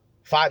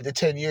 5 to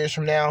 10 years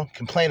from now,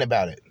 complain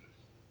about it.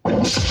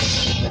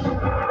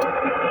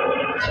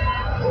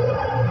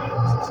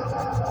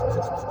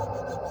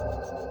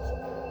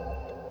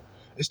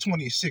 It's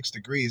 26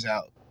 degrees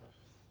out.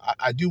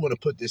 I do want to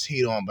put this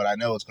heat on, but I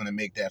know it's going to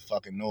make that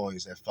fucking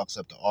noise that fucks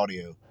up the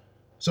audio.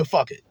 So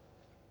fuck it.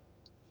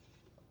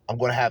 I'm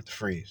going to have to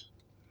freeze.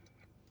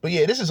 But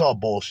yeah, this is all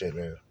bullshit,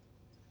 man.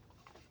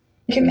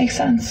 It makes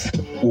sense.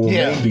 Or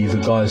Yeah. maybe the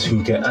guys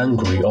who get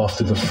angry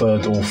after the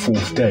third or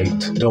fourth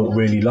date don't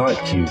really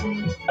like you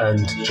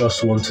and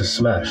just want to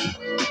smash.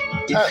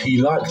 If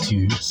he liked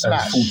you and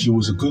Smash. thought you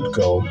was a good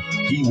girl,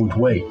 he would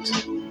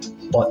wait.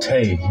 But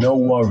hey, no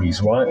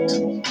worries, right?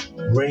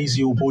 Raise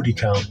your body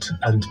count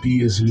and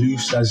be as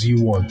loose as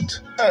you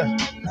want.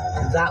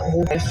 That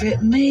will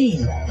benefit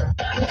me.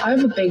 I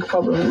have a big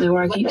problem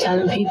where I keep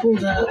telling people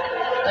that,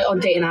 like on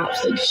dating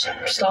apps, like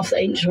stuff that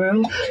ain't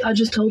true. I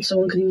just told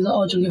someone because he was like,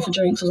 "Oh, do you want to go for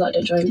drinks?" I was like,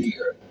 "Don't drink."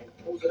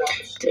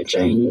 Don't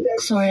drink.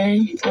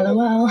 Sorry.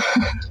 LOL.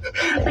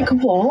 Like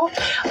what?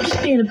 I'm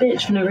just being a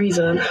bitch for no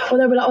reason. Or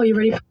they'll be like, "Oh, you're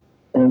really."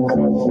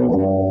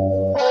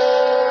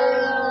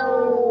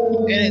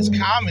 And it's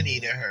comedy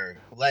to her.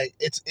 Like,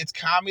 it's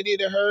comedy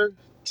to her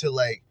to,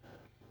 like,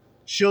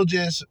 she'll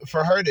just,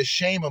 for her to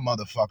shame a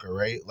motherfucker,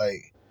 right?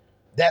 Like,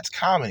 that's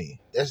comedy.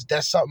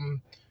 That's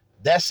something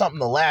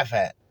to laugh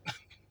at.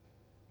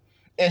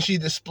 And she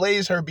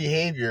displays her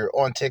behavior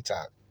on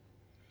TikTok.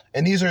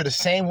 And these are the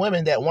same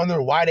women that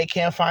wonder why they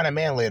can't find a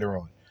man later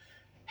on.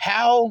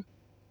 How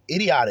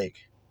idiotic,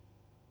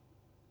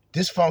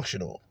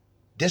 dysfunctional,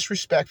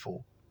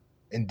 disrespectful,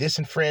 and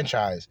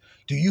disenfranchised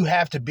do you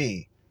have to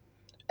be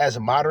as a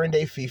modern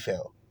day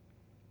female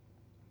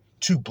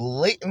to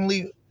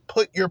blatantly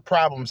put your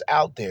problems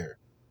out there?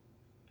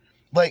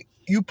 Like,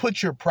 you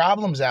put your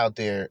problems out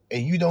there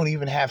and you don't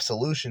even have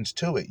solutions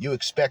to it. You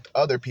expect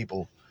other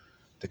people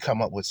to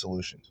come up with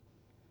solutions.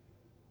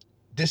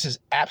 This is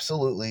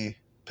absolutely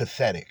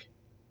pathetic.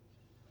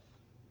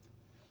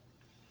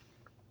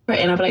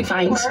 And I'll be like,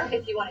 "Thanks."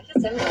 If you want to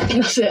kiss him.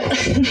 That's it.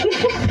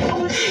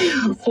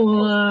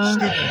 Or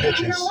Stupid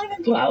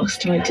bitches. what else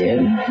do I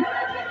do?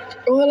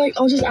 Or like,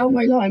 I'll just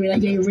outright lie and be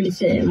like, "Yeah, you're really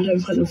fit," and I don't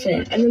fucking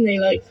fit. And then they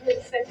like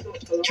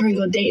try and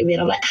go on a date with me,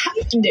 and I'm like,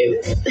 no.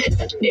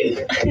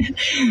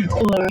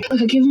 Or like,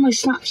 I give them my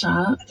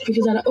Snapchat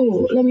because they're like,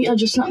 "Oh, let me add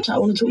your Snapchat. I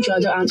want to talk to you." I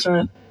don't answer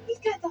it.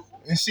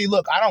 And see,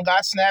 look, I don't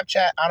got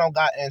Snapchat. I don't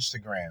got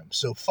Instagram.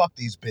 So fuck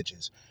these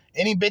bitches.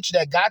 Any bitch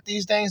that got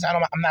these things,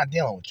 I'm not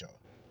dealing with y'all.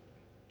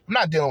 I'm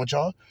not dealing with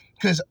y'all.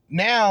 Because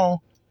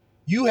now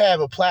you have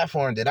a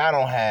platform that I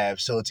don't have,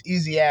 so it's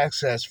easy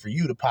access for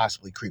you to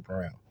possibly creep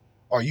around.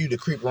 Or you to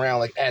creep around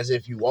like as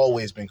if you've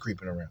always been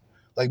creeping around.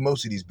 Like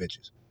most of these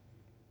bitches.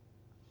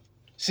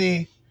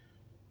 See,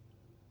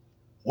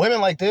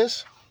 women like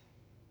this,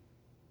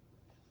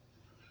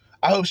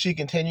 I hope she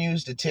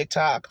continues to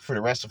TikTok for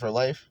the rest of her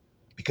life,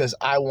 because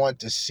I want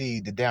to see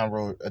the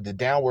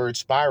downward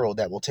spiral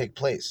that will take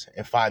place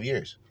in 5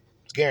 years.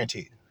 It's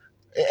guaranteed.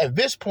 At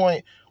this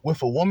point,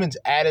 with a woman's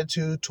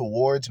attitude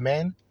towards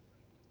men,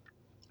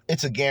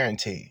 it's a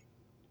guarantee,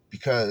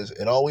 because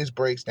it always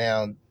breaks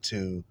down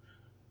to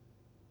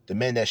the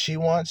men that she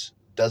wants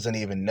doesn't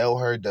even know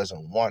her,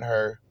 doesn't want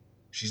her.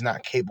 She's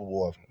not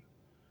capable of them.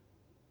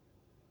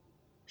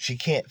 She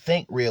can't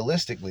think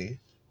realistically.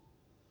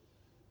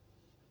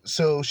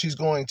 So she's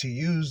going to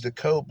use the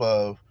cope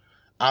of,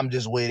 I'm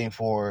just waiting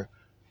for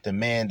the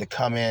man to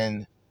come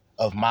in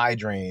of my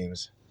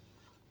dreams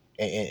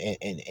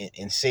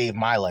and save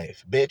my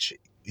life. Bitch,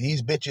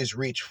 these bitches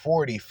reach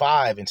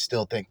 45 and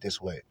still think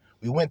this way.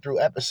 We went through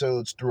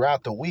episodes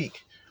throughout the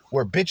week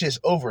where bitches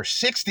over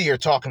 60 are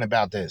talking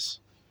about this.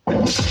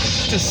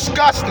 It's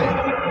disgusting.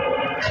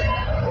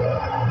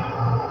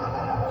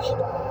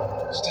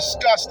 It's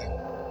disgusting.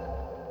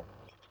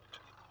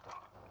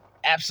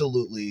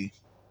 Absolutely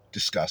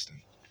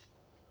disgusting.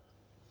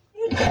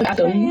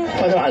 Adam,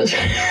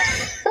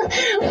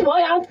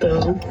 why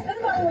Adam?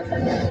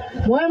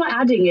 Why am I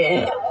adding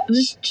it?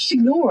 Just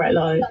ignore it,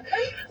 like.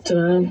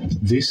 Don't know.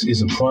 This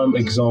is a prime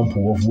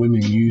example of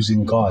women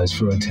using guys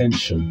for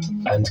attention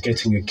and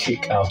getting a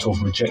kick out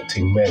of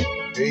rejecting men.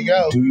 There you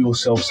go. Do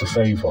yourselves a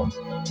favour.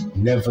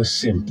 Never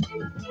simp.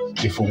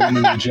 If a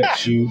woman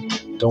rejects you,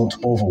 don't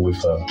bother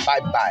with her.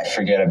 Bye-bye.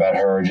 Forget about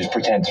her or just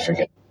pretend to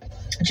forget. Do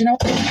you know?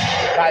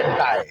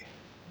 Bye-bye.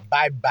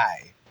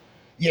 Bye-bye.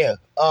 Yeah.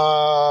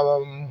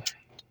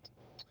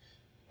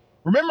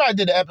 Remember I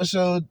did an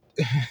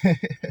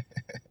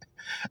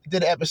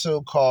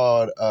episode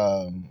called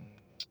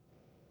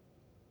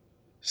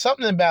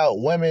something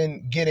about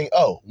women getting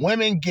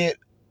women get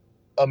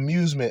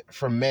amusement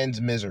from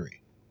men's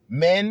misery.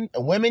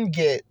 Women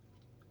get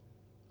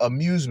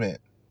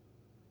amusement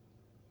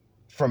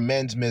from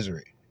men's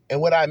misery. And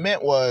what I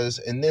meant was,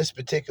 in this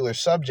particular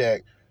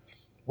subject,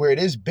 where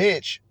this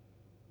bitch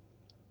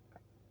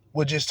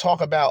would just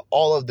talk about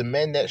all of the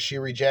men that she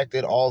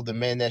rejected, all of the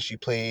men that she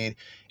played,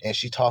 and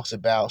she'll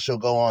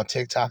go on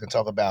TikTok and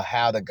talk about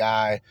how the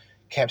guy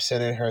kept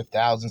sending her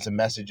thousands of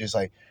messages.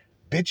 Like,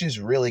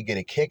 bitches really get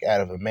a kick out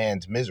of a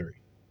man's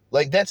misery.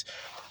 Like, that's,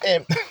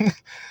 and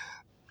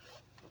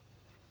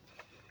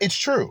it's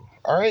true,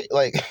 all right?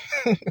 Like,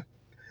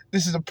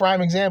 this is a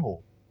prime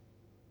example.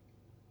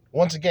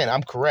 Once again,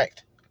 I'm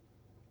correct,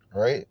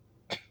 all right?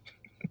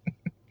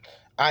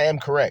 I am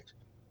correct,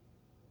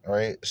 all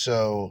right?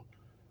 So,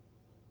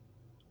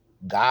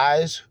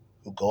 guys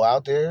who go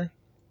out there,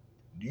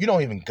 you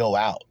don't even go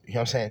out. You know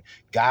what I'm saying?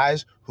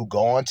 Guys who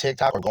go on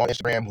TikTok or go on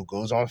Instagram, who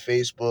goes on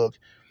Facebook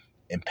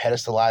and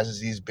pedestalizes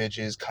these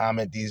bitches,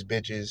 comment these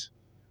bitches,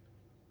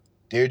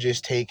 they're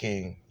just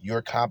taking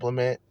your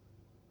compliment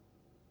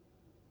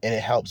and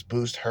it helps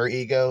boost her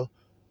ego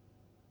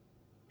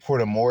for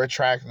the more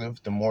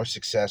attractive, the more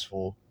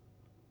successful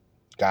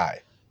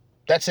guy.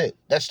 That's it.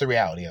 That's the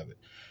reality of it.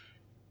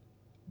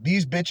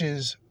 These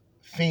bitches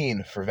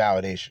fiend for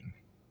validation.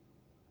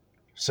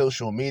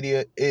 Social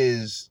media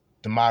is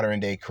the modern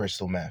day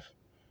crystal meth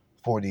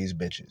for these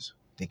bitches.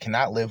 They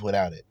cannot live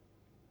without it.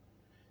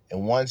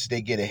 And once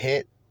they get a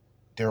hit,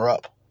 they're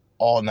up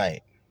all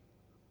night.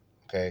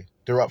 Okay?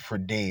 They're up for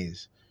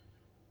days.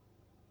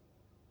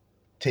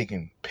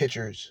 Taking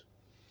pictures,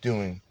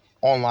 doing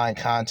online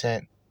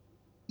content,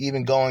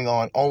 even going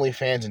on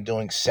OnlyFans and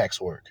doing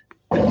sex work.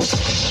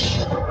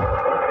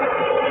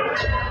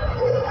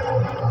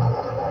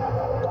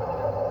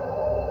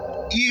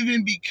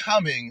 Even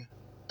becoming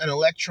an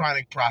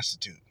electronic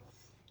prostitute.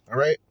 All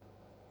right?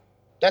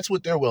 That's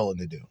what they're willing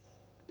to do.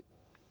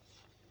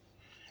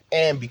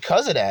 And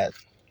because of that,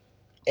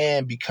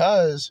 and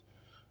because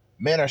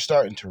men are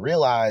starting to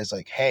realize,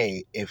 like,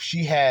 hey, if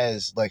she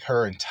has like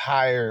her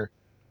entire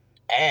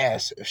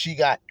ass, if she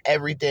got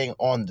everything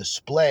on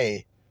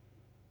display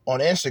on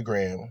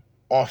Instagram,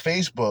 on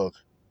Facebook,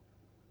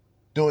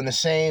 doing the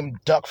same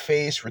duck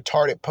face,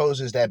 retarded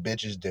poses that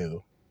bitches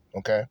do,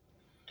 okay?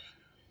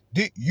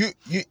 You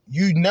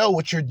know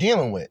what you're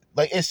dealing with.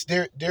 Like, it's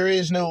there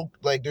is no,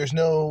 like, there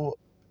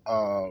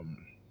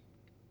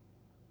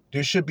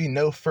should be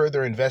no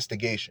further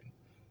investigation.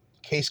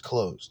 Case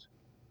closed.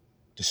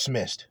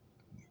 Dismissed.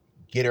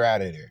 Get her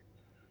out of there.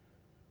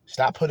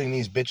 Stop putting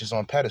these bitches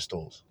on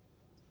pedestals.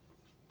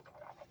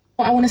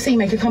 I want to see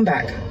make a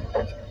comeback.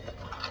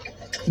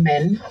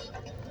 Men.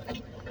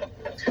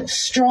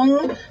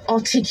 Strong,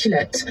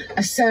 articulate,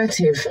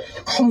 assertive,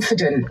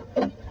 confident.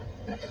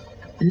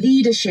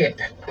 Leadership.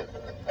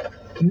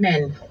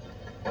 Men.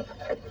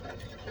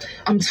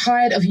 I'm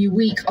tired of you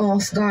weak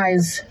ass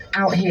guys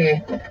out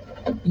here.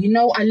 You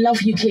know I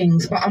love you,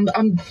 kings, but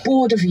I'm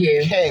bored of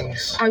you.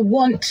 Kings. I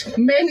want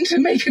men to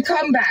make a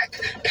comeback.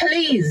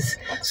 Please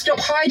stop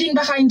hiding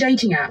behind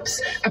dating apps.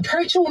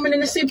 Approach a woman in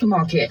the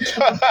supermarket.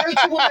 Approach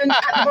a woman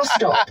at the bus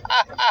stop.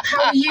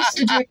 How we used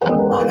to do.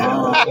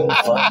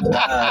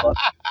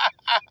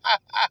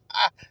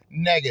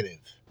 Negative.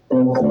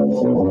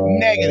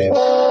 Negative.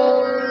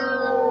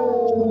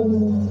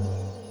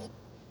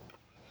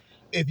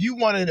 If you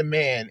wanted a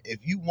man,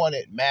 if you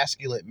wanted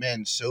masculine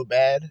men so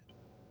bad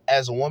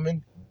as a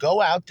woman,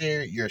 go out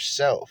there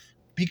yourself.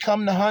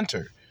 Become the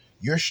hunter.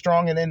 You're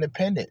strong and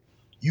independent.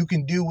 You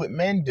can do what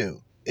men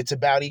do. It's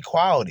about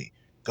equality.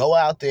 Go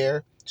out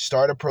there,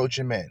 start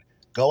approaching men.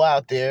 Go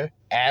out there,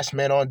 ask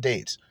men on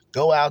dates.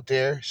 Go out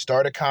there,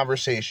 start a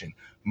conversation.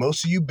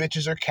 Most of you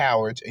bitches are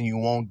cowards and you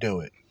won't do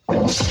it.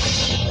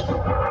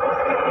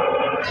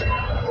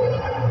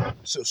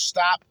 So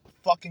stop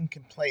fucking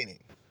complaining.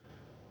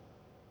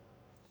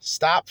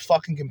 Stop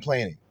fucking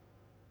complaining.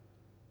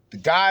 The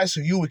guys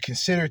who you would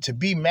consider to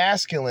be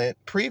masculine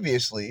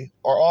previously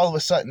are all of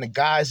a sudden the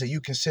guys that you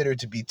consider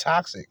to be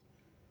toxic,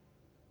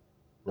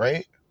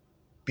 right?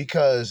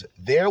 Because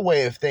their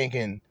way of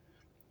thinking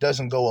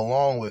doesn't go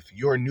along with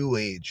your new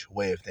age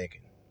way of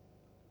thinking.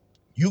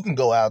 You can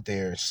go out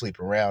there and sleep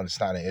around. It's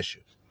not an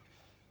issue,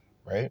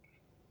 right?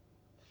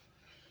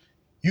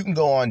 You can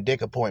go on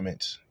dick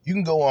appointments. You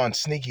can go on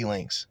sneaky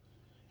links,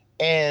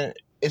 and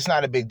it's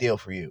not a big deal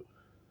for you.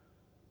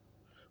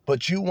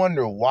 But you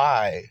wonder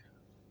why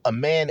a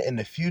man in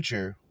the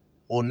future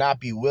will not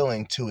be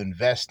willing to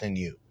invest in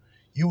you.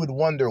 You would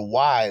wonder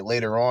why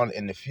later on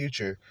in the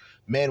future,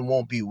 men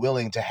won't be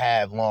willing to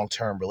have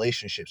long-term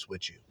relationships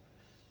with you.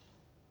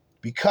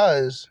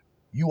 Because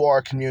you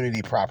are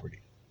community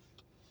property.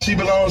 She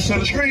belongs to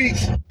the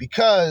streets.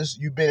 Because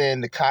you've been in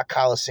the cock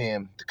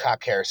coliseum, the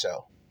cock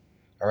carousel.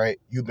 All right?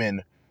 You've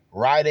been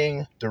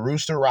riding the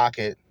rooster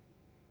rocket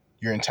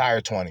your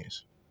entire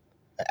 20s.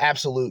 An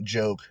absolute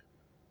joke.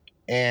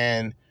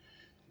 And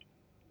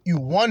you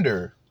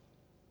wonder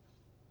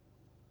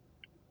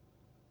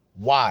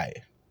why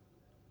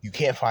you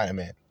can't find a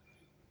man.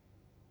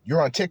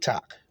 You're on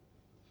TikTok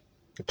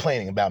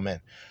complaining about men.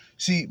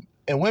 See,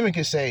 and women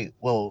can say,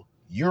 well,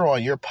 you're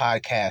on your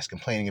podcast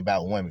complaining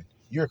about women.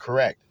 You're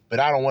correct, but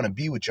I don't want to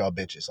be with y'all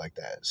bitches like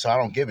that, so I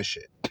don't give a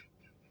shit.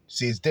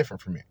 See, it's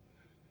different for me.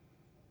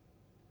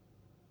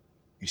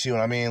 You see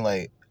what I mean?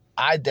 Like,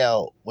 I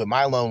dealt with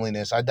my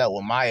loneliness. I dealt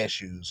with my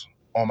issues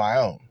on my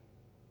own.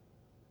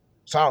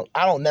 So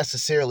I don't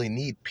necessarily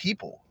need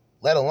people,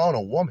 let alone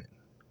a woman.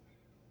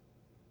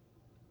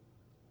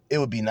 It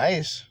would be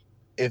nice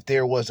if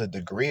there was a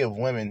degree of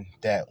women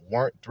that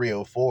weren't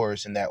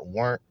 304s and that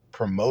weren't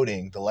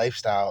promoting the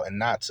lifestyle and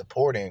not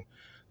supporting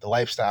the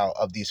lifestyle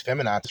of these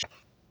feminazis.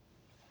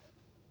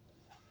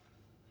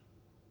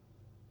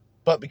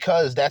 But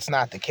because that's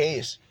not the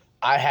case,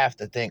 I have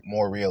to think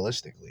more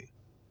realistically.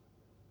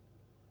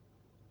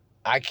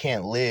 I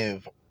can't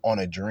live on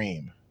a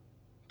dream,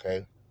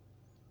 okay?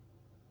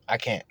 I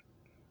can't.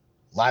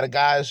 A lot of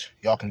guys,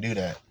 y'all can do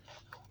that.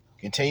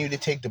 Continue to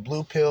take the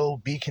blue pill.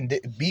 Be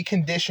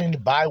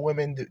conditioned by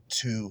women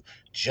to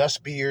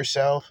just be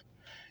yourself.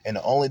 And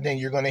the only thing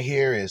you're going to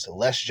hear is,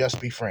 let's just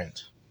be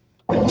friends.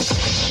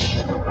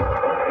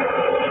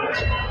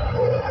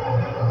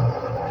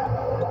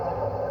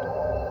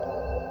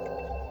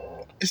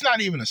 It's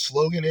not even a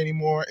slogan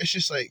anymore. It's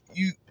just like,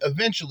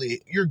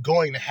 you're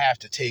going to have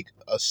to take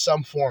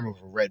some form of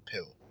a red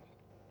pill.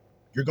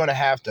 You're going to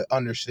have to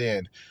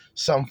understand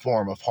some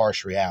form of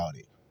harsh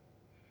reality.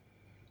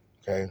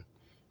 Okay?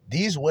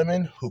 These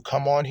women who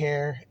come on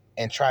here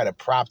and try to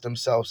prop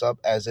themselves up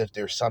as if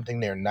they're something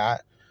they're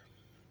not,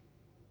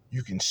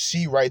 you can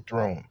see right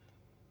through them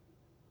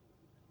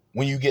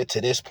when you get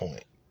to this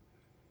point.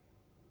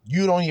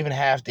 You don't even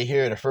have to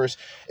hear the first.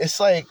 It's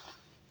like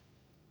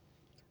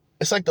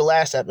the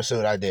last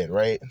episode I did,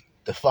 right?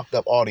 The fucked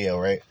up audio,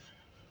 right?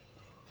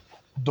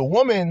 The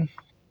woman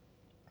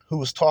who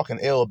was talking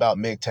ill about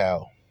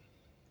MGTOW,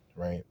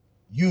 right?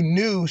 You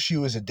knew she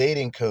was a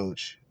dating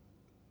coach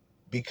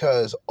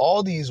because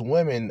all these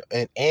women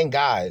and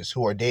guys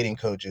who are dating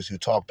coaches who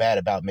talk bad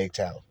about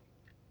MGTOW,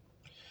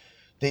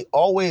 they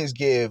always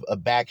give a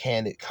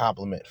backhanded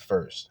compliment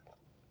first.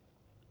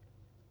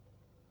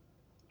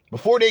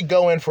 Before they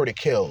go in for the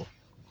kill,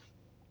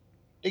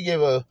 they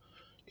give a,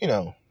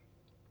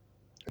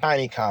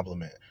 tiny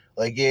compliment.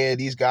 Like, yeah,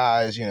 these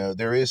guys,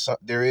 there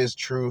is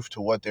truth to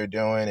what they're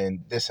doing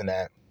and this and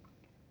that.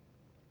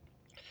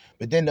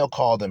 But then they'll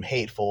call them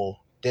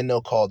hateful. Then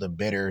they'll call them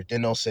bitter.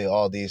 Then they'll say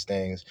all these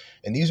things.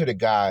 And these are the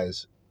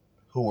guys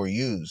who were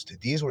used.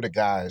 These were the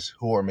guys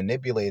who were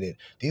manipulated.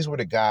 These were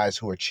the guys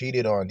who were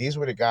cheated on. These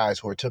were the guys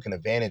who were taken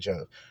advantage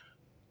of.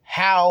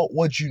 How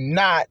would you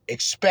not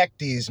expect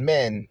these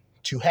men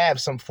to have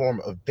some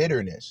form of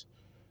bitterness?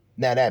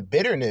 Now, that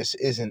bitterness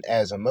isn't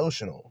as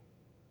emotional.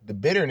 The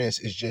bitterness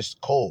is just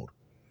cold.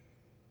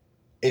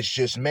 It's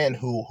just men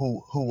who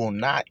will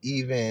not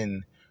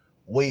even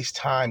waste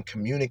time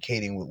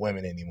communicating with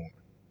women anymore.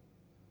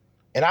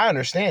 And I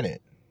understand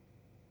it.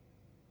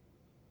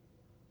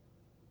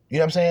 You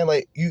know what I'm saying?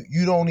 Like,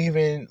 you don't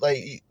even,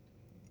 like,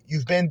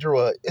 you've been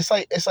through it's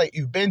like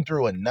you've been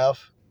through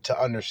enough to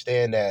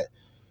understand that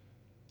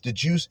the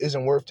juice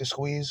isn't worth the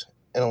squeeze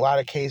in a lot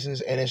of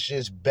cases, and it's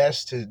just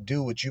best to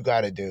do what you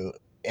got to do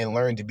and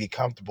learn to be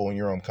comfortable in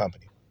your own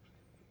company.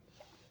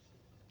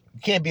 You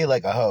can't be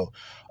like a hoe.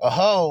 A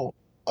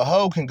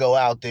hoe can go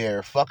out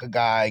there, fuck a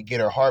guy, get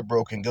her heart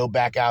broken, go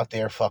back out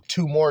there, fuck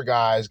 2 more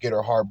guys, get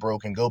her heart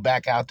broken, go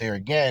back out there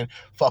again,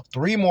 fuck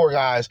 3 more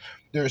guys.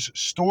 There's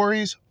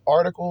stories,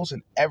 articles,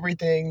 and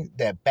everything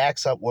that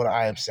backs up what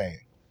I am saying.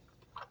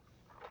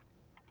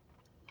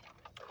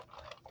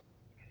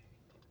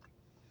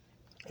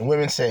 And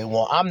women say,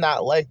 well, I'm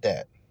not like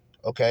that.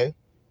 Okay.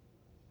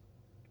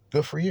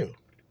 Good for you.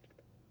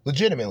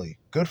 Legitimately,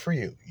 good for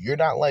you. You're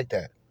not like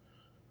that.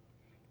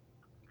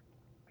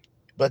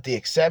 But the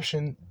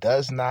exception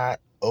does not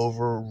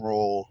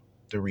overrule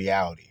the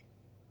reality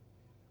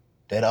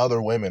that other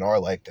women are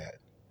like that.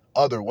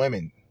 Other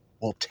women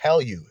will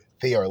tell you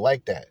they are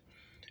like that.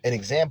 An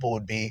example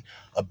would be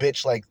a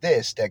bitch like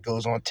this that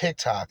goes on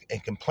TikTok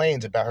and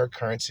complains about her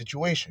current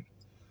situation.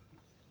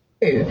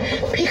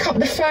 Pick up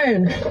the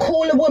phone,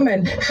 call a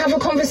woman, have a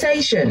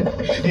conversation.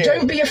 Yeah.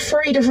 Don't be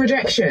afraid of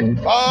rejection.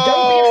 Don't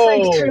be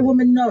afraid to tell a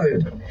woman no.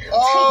 Take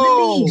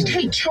the lead,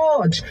 take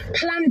charge,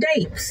 plan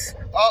dates.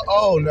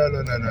 No.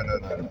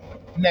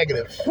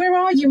 Negative. Where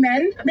are you,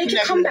 men? Make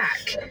a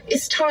comeback.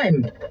 It's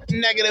time.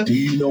 Negative. Do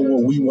you know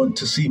what we want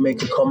to see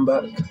make a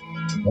comeback?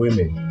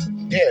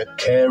 Women. Yeah.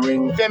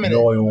 Caring, feminine,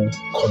 loyal,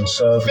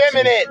 conservative,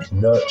 feminine,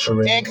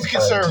 nurturing, and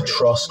conservative. And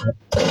trust.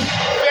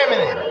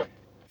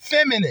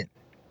 Feminine.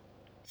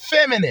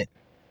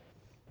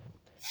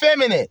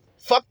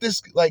 Fuck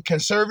this, like,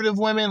 conservative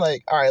women.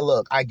 Like, all right,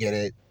 look, I get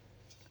it.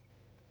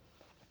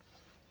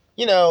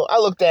 I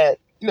looked at,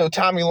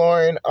 Tommy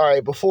Lauren. All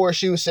right, before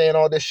she was saying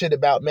all this shit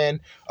about men,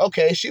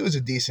 okay, she was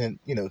a decent,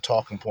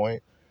 talking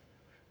point.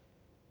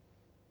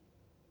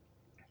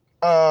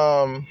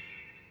 But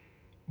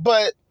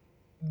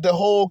the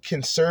whole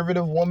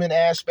conservative woman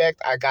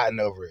aspect, I gotten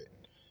over it.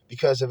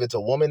 Because if it's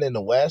a woman in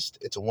the West,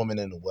 it's a woman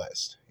in the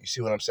West. You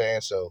see what I'm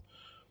saying? So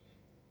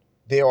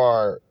there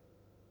are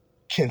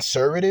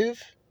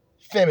conservative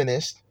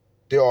feminists.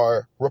 There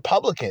are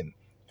Republican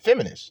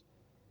feminists.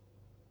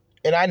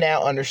 And I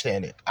now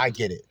understand it. I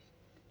get it.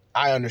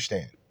 I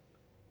understand.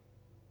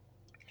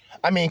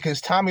 I mean, because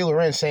Tommy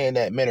Loren saying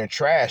that men are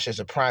trash is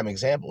a prime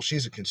example.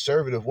 She's a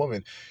conservative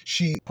woman.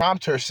 She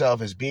prompted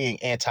herself as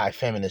being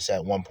anti-feminist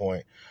at one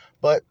point.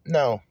 But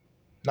no,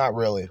 not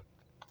really.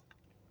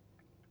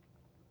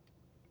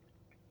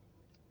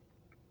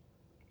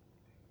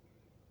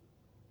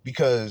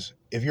 Because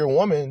if you're a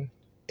woman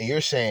and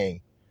you're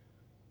saying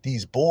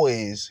these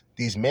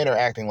men are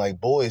acting like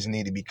boys and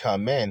need to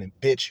become men,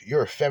 bitch,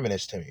 you're a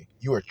feminist to me.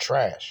 You are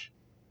trash.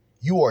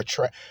 You are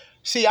trash.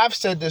 See, I've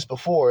said this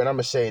before and I'm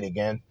going to say it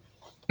again.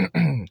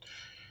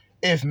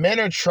 If men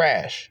are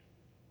trash,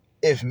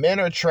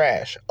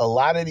 a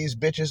lot of these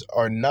bitches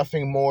are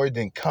nothing more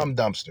than cum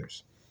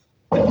dumpsters.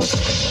 Face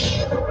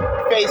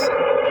it.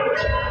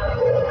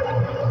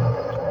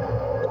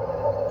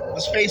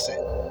 Let's face it.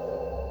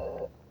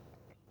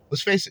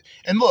 Let's face it.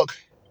 And look,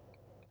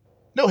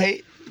 no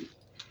hate.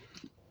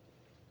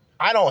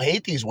 I don't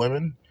hate these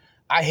women.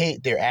 I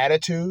hate their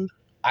attitude.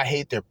 I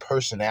hate their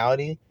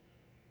personality.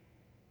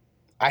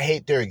 I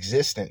hate their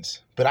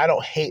existence, but I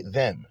don't hate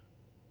them.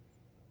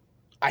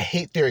 I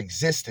hate their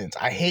existence.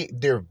 I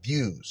hate their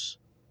views.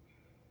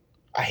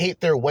 I hate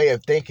their way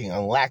of thinking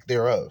and lack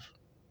thereof.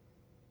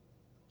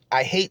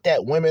 I hate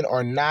that women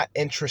are not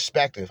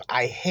introspective.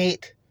 I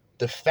hate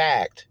the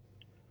fact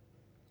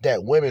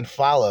that women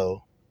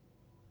follow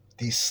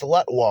these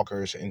slut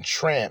walkers and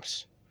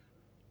tramps.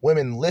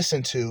 Women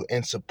listen to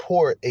and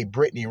support a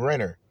Brittany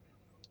Renner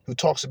who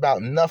talks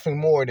about nothing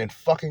more than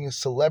fucking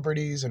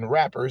celebrities and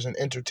rappers and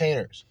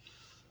entertainers.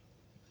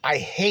 I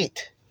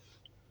hate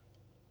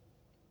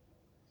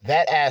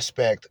that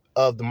aspect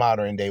of the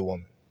modern day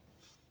woman.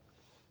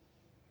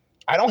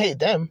 I don't hate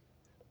them.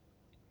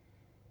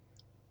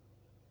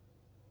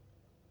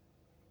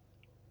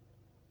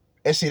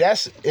 And see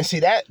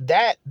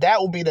that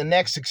will be the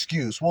next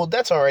excuse. Well,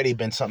 that's already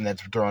been something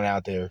that's thrown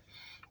out there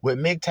with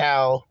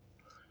MGTOW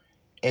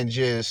and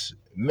just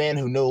men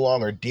who no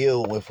longer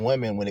deal with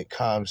women when it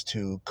comes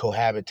to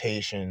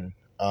cohabitation,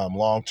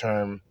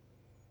 long-term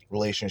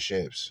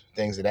relationships,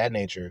 things of that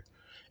nature,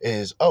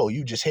 is, oh,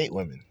 you just hate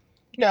women.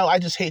 No, I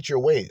just hate your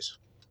ways.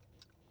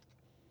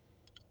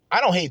 I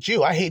don't hate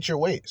you. I hate your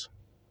ways.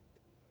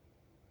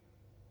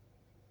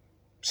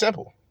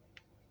 Simple.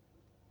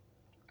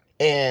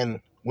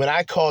 And when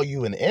I call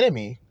you an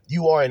enemy,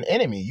 you are an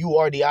enemy. You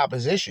are the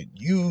opposition.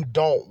 You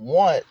don't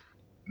want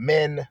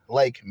men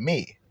like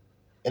me.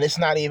 And it's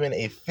not even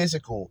a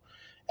physical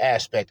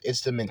aspect.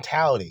 It's the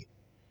mentality.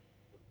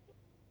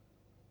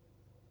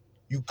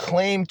 You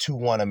claim to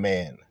want a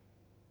man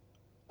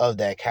of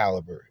that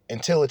caliber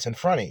until it's in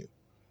front of you.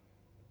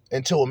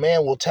 Until a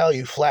man will tell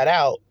you flat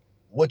out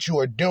what you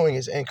are doing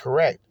is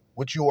incorrect.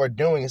 What you are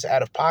doing is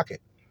out of pocket.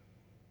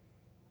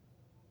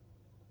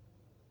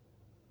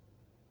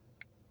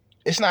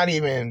 It's not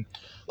even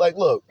like,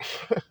 look,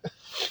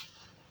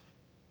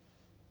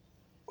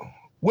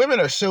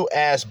 women are so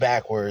ass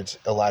backwards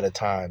a lot of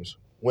times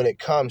when it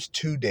comes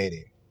to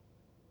dating.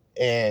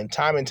 And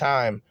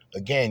time,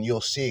 again, you'll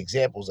see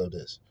examples of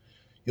this.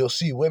 You'll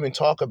see women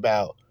talk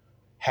about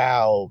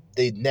how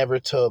they never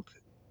took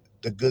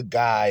the good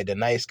guy, the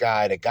nice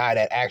guy, the guy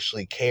that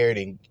actually cared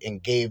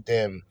and gave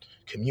them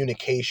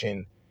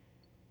communication,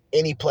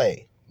 any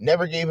play.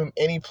 Never gave him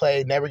any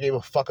play, never gave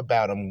a fuck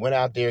about him. Went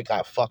out there,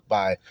 got fucked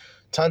by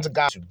tons of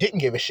guys who didn't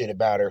give a shit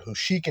about her, who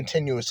she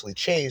continuously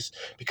chased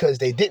because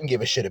they didn't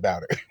give a shit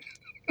about her.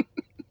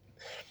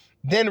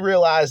 Then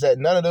realized that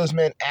none of those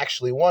men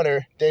actually want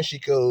her. Then she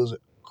goes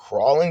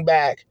crawling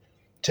back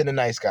to the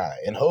nice guy.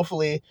 And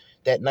hopefully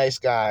that nice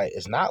guy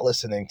is not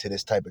listening to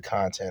this type of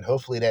content.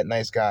 Hopefully that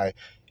nice guy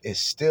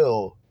is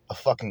still a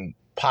fucking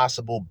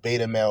possible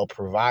beta male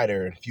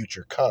provider and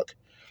future cuck.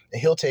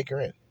 And he'll take her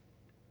in.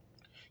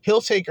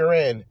 He'll take her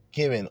in,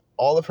 given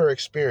all of her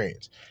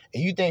experience.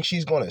 And you think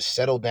she's going to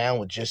settle down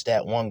with just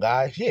that one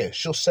guy? Yeah,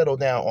 she'll settle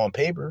down on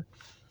paper.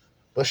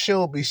 But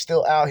she'll be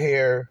still out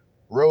here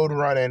road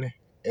running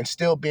and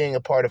still being a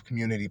part of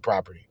community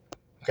property.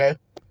 Okay?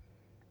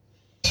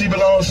 She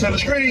belongs to the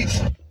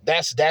streets.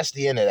 That's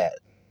the end of that.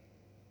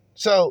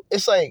 So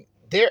it's like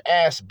they're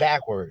ass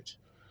backwards.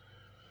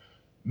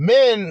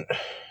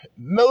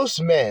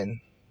 Most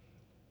men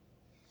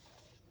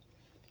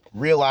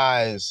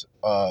realize,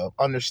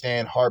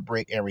 understand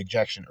heartbreak and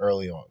rejection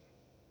early on.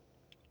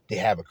 They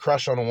have a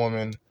crush on a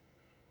woman.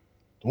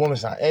 The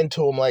woman's not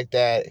into him like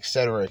that,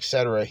 etc.,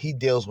 etc. He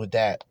deals with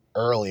that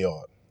early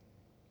on.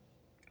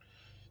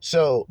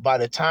 So by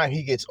the time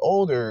he gets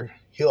older,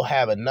 he'll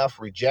have enough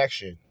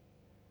rejection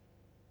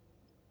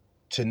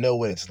to know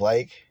what it's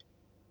like.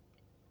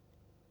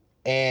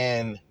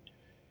 And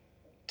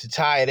to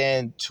tie it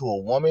in to a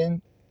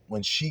woman,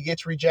 when she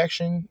gets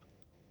rejection,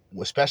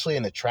 especially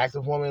an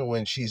attractive woman,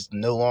 when she's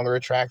no longer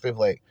attractive,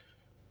 like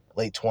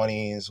late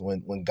 20s,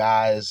 when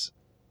guys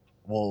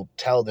will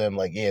tell them,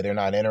 like, yeah, they're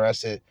not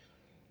interested,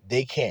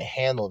 they can't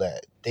handle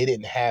that. They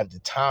didn't have the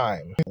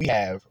time we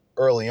have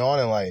early on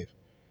in life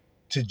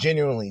to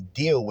genuinely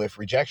deal with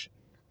rejection.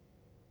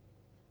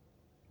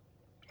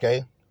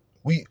 Okay?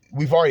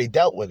 We've already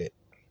dealt with it.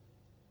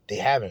 They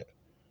haven't.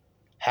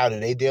 How do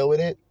they deal with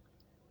it?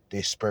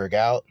 They spurg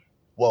out.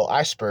 Well,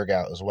 I spurg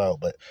out as well,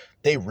 but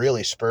they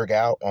really spurg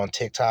out on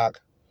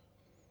TikTok.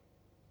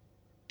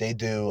 They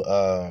do,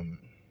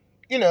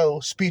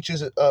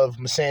 speeches of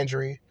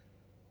misandry.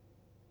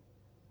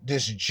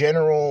 This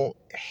general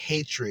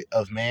hatred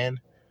of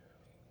man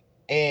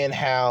and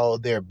how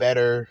they're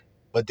better,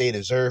 but they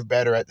deserve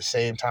better at the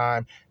same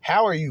time.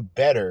 How are you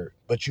better,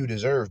 but you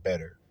deserve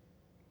better?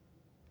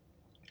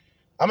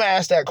 I'm going to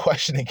ask that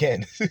question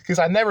again because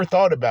I never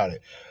thought about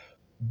it.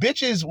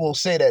 Bitches will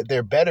say that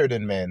they're better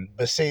than men,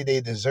 but say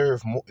they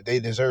deserve more, they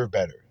deserve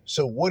better.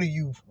 So what are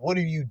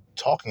you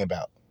talking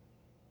about?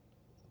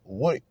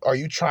 What are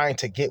you trying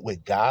to get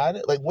with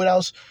God? Like what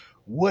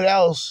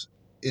else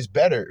is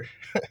better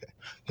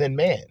than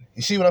man.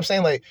 You see what I'm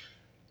saying? Like,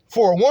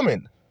 for a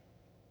woman,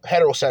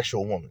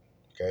 heterosexual woman,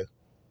 okay,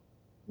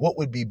 what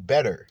would be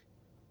better?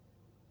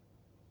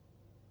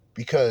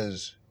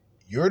 Because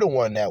you're the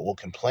one that will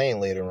complain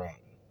later on.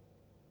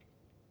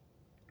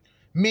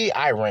 Me,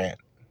 I rant.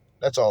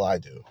 That's all I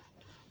do.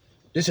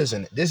 This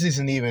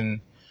isn't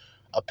even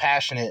a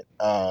passionate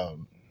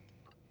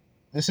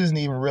this isn't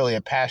even really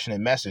a passionate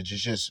message.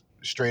 It's just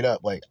straight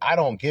up like, I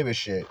don't give a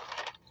shit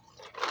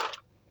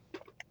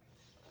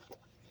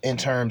in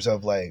terms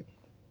of like,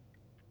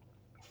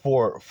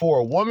 for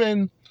a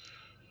woman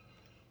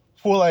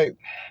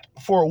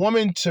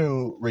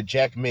to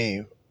reject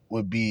me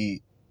would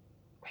be,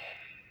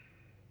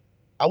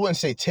 I wouldn't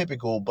say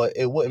typical, but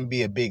it wouldn't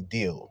be a big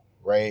deal,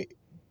 right?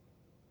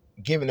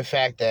 Given the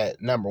fact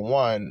that, number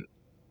one,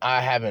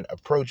 I haven't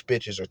approached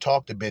bitches or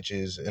talked to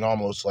bitches in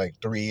almost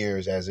like 3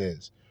 years as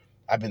is.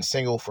 I've been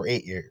single for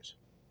 8 years.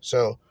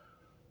 So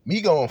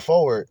me going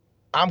forward,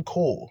 I'm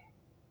cool.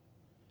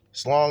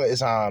 As long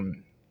as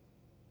I'm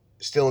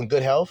still in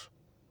good health,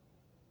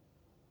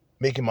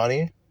 making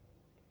money,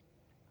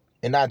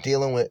 and not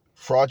dealing with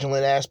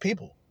fraudulent ass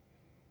people,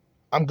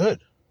 I'm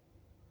good.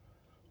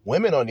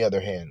 Women, on the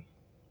other hand,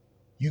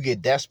 you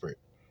get desperate.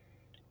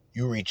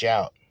 You reach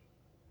out.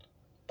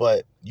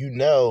 But you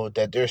know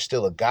that there's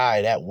still a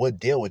guy that would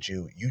deal with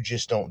you. You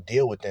just don't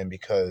deal with them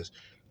because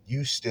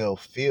you still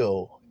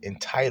feel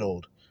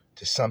entitled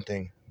to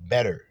something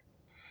better.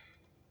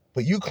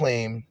 But you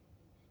claim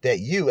that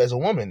you as a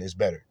woman is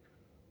better,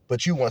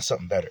 but you want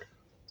something better.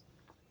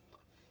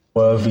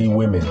 Worthy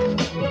women.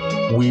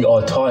 We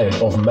are tired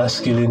of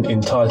masculine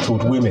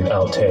entitled women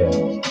out here.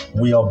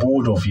 We are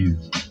bored of you.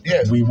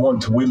 Yeah. We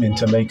want women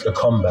to make a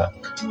comeback.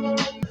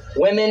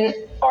 Women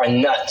are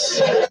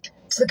nuts.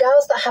 So the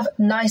girls that have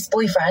nice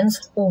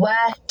boyfriends,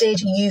 where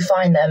did you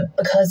find them?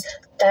 Because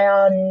they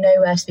are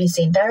nowhere to be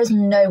seen. There is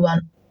no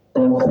one.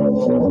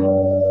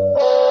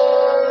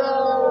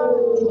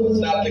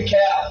 Stop the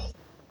cap.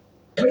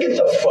 Get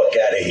the fuck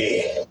out of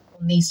here.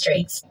 On these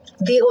streets.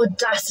 The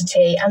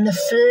audacity and the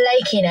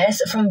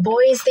flakiness from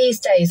boys these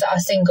days that are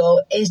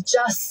single is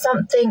just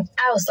something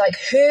else. Like,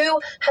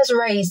 who has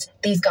raised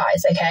these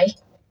guys, okay?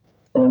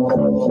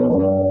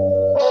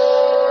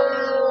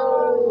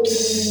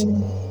 Psst.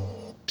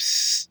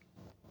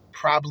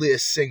 Probably a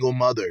single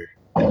mother.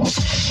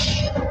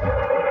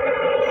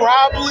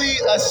 Probably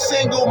a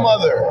single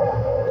mother.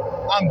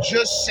 I'm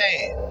just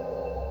saying.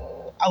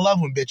 I love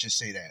when bitches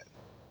say that.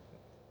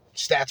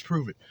 Stats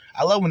prove it.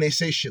 I love when they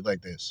say shit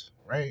like this,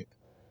 right?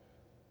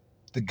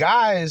 The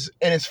guys,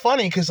 and it's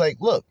funny because, like,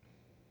 look,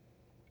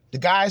 the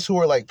guys who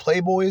are like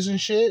playboys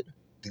and shit,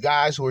 the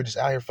guys who are just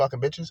out here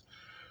fucking bitches,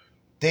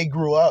 they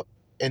grew up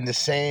in the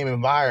same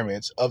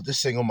environments of the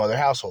single mother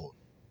household.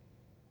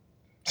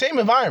 Same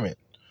environment,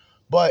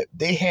 but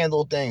they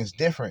handle things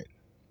different.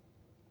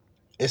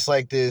 It's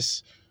like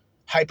this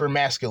hyper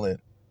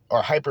masculinity.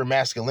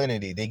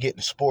 They get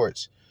in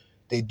sports.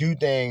 They do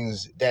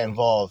things that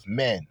involve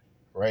men,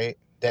 right?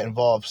 That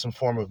involve some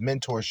form of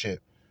mentorship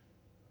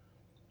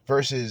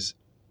versus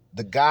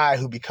the guy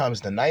who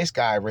becomes the nice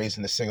guy raised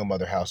in the single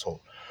mother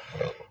household.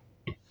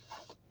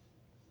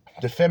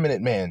 The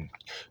feminine man.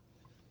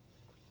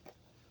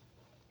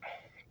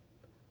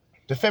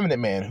 The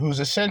feminine man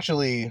who's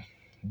essentially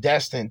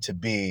destined to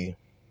be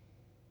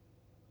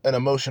an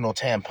emotional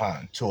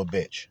tampon to a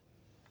bitch.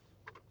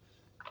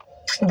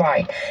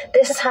 Right,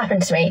 this has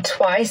happened to me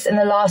twice in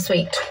the last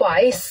week,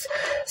 twice.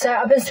 So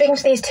I've been speaking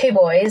to these two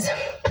boys,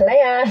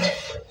 Leanne.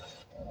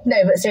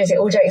 No, but seriously,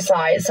 all jokes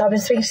aside. So I've been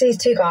speaking to these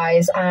two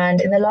guys, and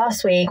in the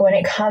last week, when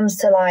it comes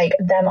to like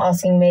them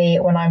asking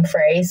me when I'm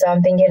free, so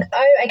I'm thinking,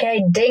 oh,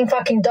 okay, ding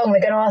fucking dong, they're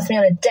going to ask me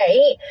on a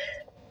date.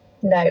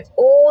 No,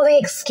 all the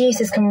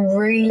excuses come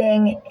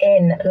reeling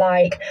in,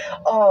 like,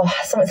 oh,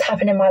 something's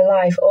happened in my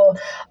life, or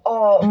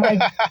oh, my,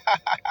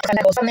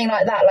 or something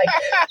like that. Like,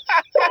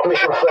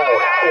 Mission failed.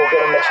 We'll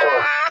get them next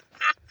time.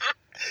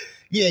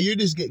 Yeah, you're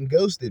just getting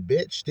ghosted,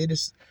 bitch. They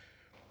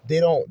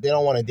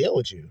don't want to deal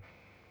with you.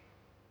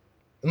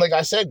 And like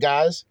I said,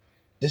 guys,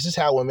 this is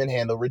how women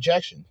handle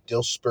rejection.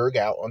 They'll spurg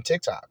out on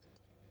TikTok.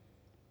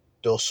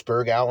 They'll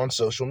spurg out on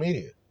social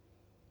media.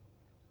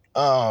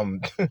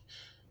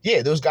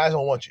 Yeah, those guys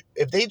don't want you.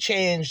 If they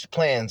changed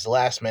plans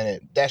last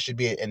minute, that should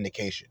be an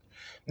indication.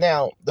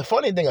 Now, the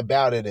funny thing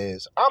about it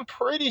is, I'm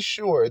pretty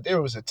sure there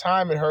was a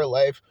time in her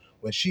life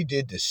when she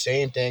did the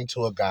same thing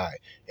to a guy,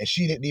 and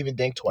she didn't even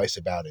think twice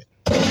about it.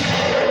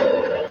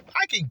 I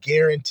can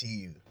guarantee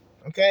you,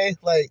 okay?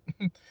 Like,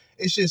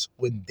 it's just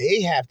when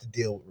they have to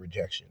deal with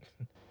rejection,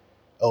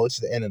 oh, it's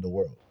the end of the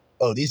world.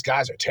 Oh, these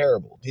guys are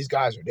terrible. These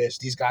guys are this.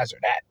 These guys are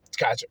that. These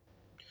guys are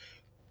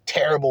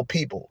terrible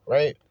people,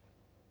 right?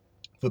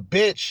 But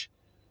bitch,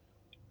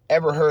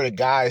 ever heard a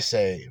guy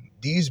say,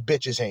 these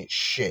bitches ain't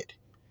shit.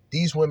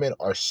 These women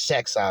are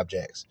sex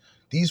objects.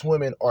 These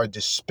women are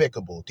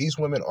despicable. These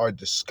women are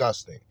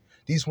disgusting.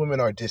 These women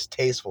are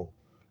distasteful.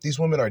 These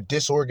women are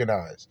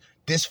disorganized,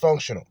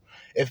 dysfunctional.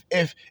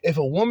 If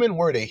a woman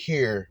were to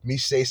hear me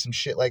say some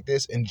shit like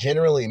this and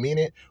generally mean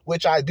it,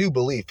 which I do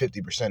believe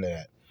 50% of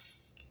that,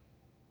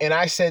 And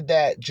I said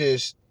that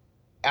just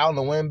out on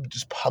the whim,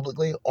 just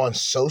publicly on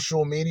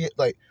social media.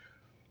 Like,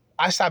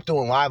 I stopped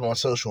doing live on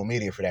social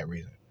media for that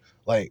reason.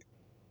 Like,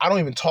 I don't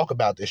even talk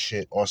about this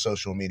shit on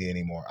social media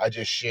anymore. I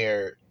just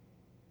share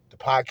the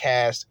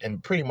podcast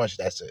and pretty much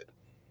that's it.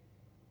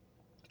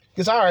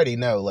 Because I already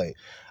know, like,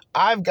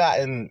 I've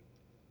gotten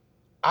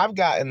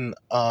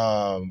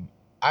a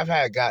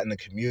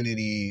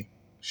community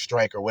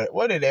strike or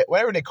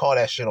whatever they call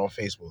that shit on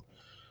Facebook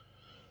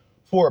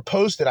for a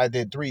post that I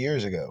did 3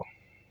 years ago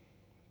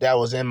that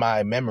was in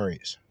my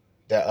memories,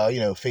 that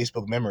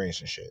Facebook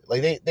memories and shit.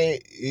 Like,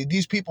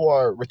 these people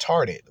are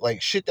retarded.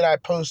 Like, shit that I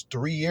post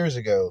 3 years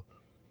ago,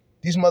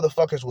 these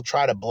motherfuckers will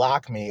try to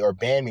block me or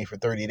ban me for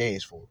 30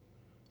 days for.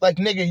 Like,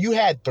 nigga, you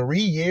had 3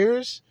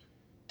 years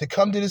to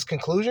come to this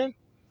conclusion?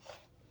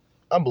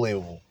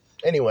 Unbelievable.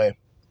 Anyway.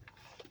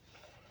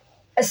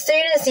 As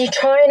soon as you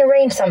try and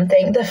arrange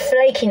something, the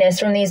flakiness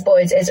from these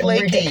boys is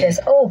ridiculous.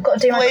 Oh, got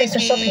to do my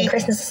Christmas shopping.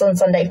 Christmas is on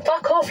Sunday.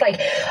 Fuck off. Like,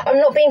 I'm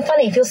not being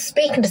funny. If you're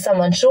speaking to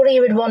someone, surely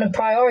you would want to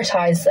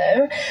prioritise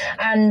them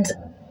and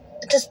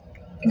just...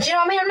 Do you know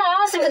what I mean? I'm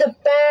not asking for the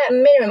bare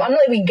minimum. I'm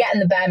not even getting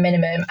the bare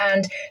minimum.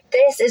 And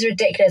this is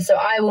ridiculous, so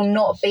I will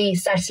not be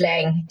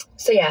settling.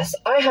 So yes,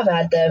 I have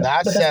had them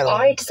because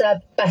I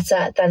deserve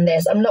better than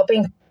this. I'm not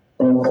being...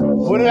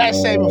 What did I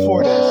say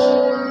before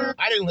this?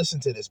 I didn't listen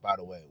to this, by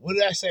the way. What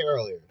did I say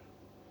earlier?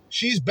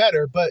 She's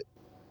better, but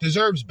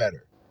deserves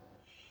better.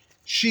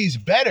 She's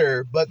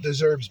better, but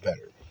deserves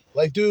better.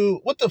 Like, dude,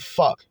 what the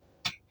fuck?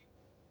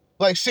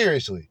 Like,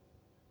 seriously.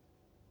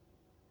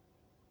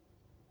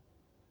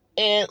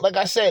 And like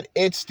I said,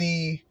 it's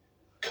the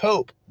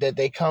cope that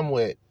they come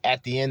with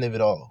at the end of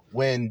it all.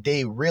 When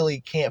they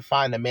really can't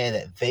find the man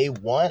that they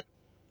want.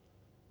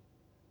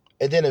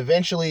 And then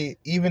eventually,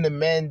 even the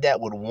men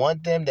that would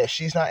want them, that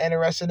she's not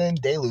interested in,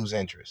 they lose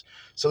interest.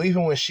 So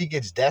even when she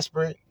gets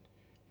desperate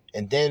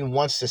and then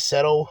wants to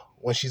settle,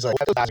 when she's like,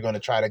 I'm going to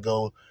try to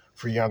go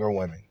for younger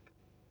women.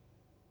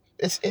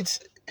 It's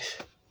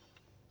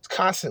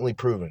constantly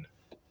proven.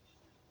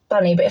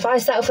 Funny, but if I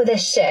settle for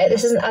this shit,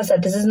 this isn't, as I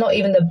said, this is not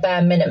even the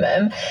bare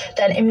minimum,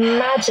 then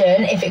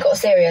imagine if it got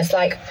serious.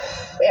 Like,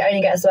 it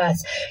only gets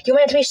worse. You're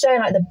meant to be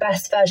showing like the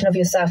best version of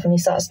yourself when you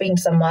start speaking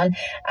to someone,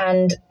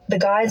 and the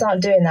guys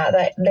aren't doing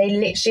that. They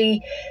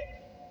literally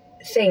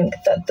think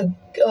that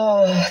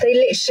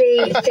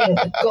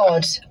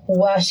God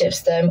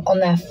worships them on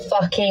their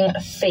fucking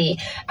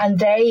feet, and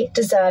they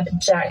deserve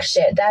jack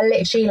shit. They're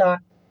literally like,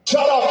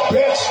 shut up,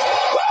 bitch.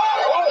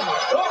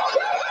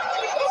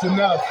 It's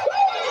enough.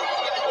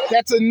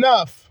 That's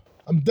enough.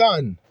 I'm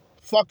done.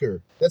 Fuck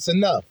her. That's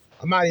enough.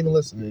 I'm not even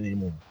listening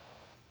anymore.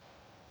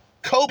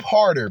 Cope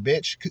harder,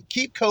 bitch.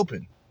 Keep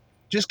coping.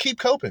 Just keep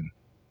coping.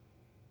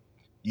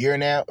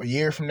 A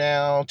year from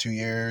now, 2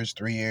 years,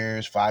 3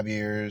 years, 5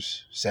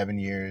 years, 7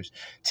 years,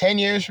 10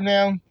 years from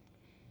now,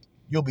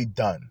 you'll be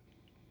done.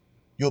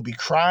 You'll be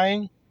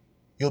crying.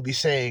 You'll be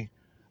saying,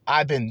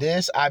 I've been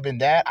this, I've been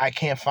that. I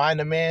can't find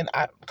a man.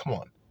 Come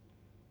on.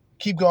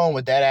 Keep going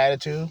with that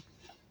attitude.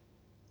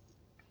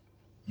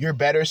 You're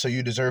better, so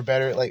you deserve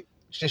better. Like,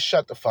 just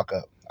shut the fuck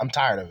up. I'm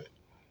tired of it.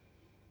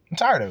 I'm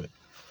tired of it.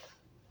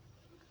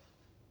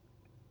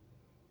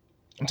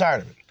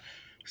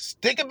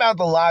 Think about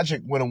the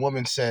logic when a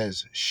woman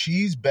says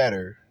she's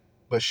better,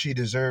 but she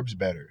deserves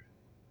better.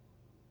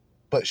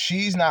 But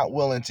she's not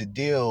willing to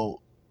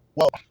deal...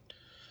 Well,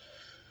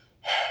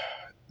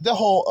 the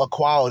whole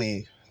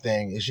equality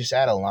thing is just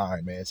out of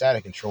line, man. It's out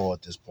of control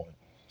at this point.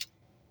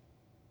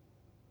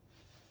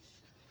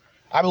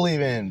 I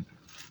believe in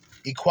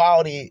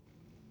equality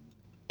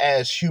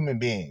as human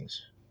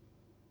beings.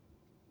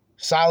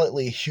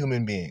 Solidly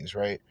human beings,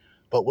 right?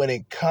 But when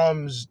it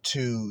comes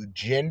to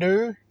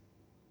gender,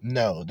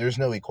 no, there's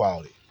no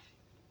equality.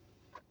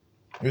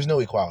 There's no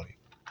equality.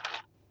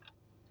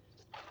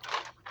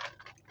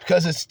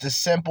 Because it's the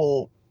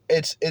simple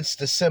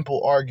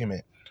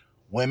argument.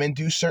 Women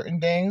do certain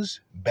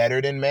things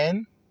better than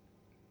men,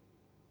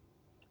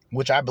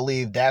 which I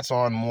believe that's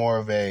on more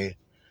of a...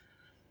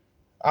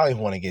 I don't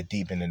even want to get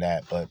deep into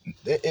that, but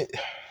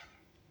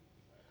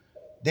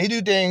they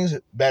do things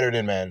better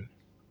than men,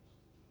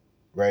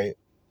 right?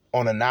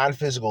 On a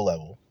non-physical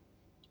level.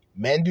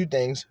 Men do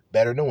things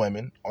better than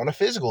women on a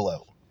physical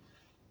level.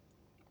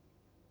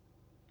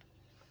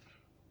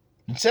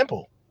 It's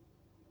simple.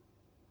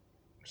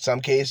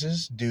 Some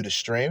cases due to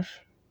strength.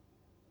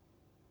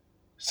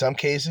 Some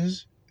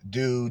cases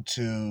due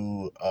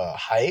to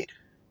height.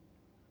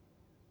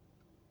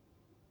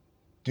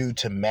 Due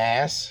to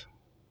mass,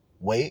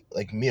 weight,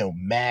 like,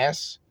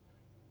 mass,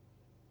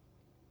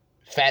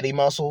 fatty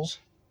muscles.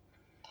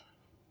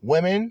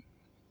 Women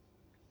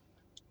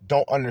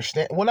don't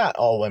understand. Well, not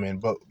all women,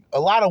 but a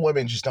lot of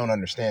women just don't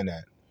understand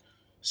that.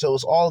 So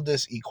it's all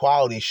this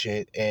equality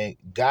shit, and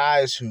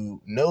guys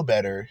who know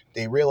better,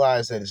 they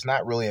realize that it's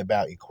not really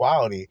about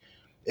equality.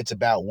 It's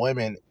about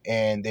women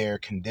and their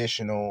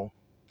conditional...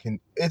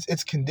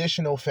 It's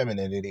conditional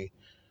femininity.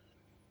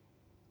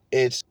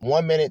 It's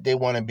 1 minute they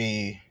want to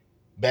be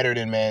better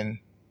than men,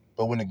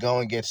 but when the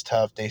going gets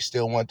tough, they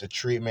still want the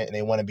treatment and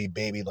they want to be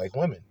baby like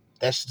women.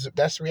 That's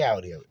the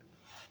reality of it.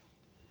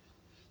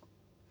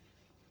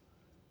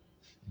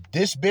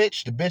 This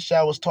bitch, the bitch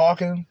that was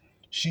talking,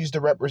 she's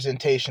the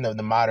representation of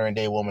the modern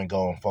day woman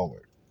going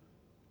forward.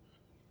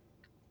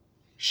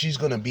 She's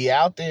going to be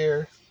out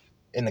there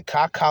in the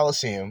cock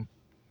coliseum,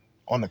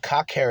 on the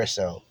cock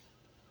carousel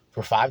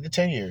for 5 to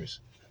 10 years.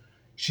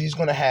 She's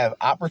going to have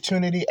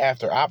opportunity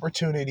after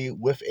opportunity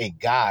with a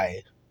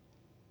guy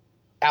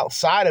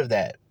outside of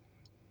that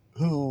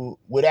who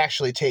would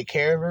actually take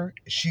care of her.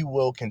 She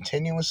will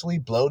continuously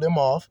blow them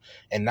off,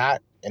 and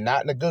not in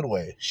a good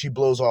way. She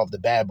blows off the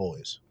bad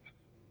boys.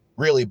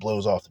 Really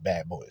blows off the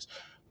bad boys.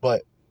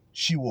 But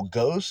she will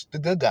ghost the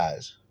good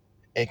guys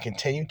and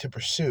continue to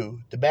pursue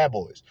the bad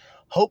boys,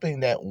 hoping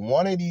that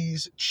one of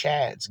these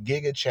chads,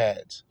 giga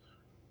chads,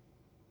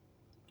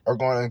 are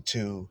going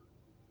to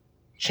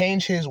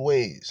change his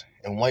ways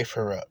and wife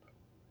her up.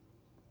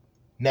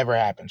 Never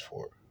happens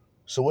for her.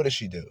 So what does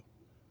she do?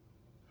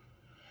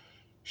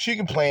 She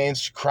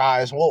complains, she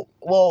cries.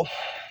 Well,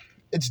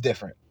 it's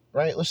different,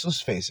 right?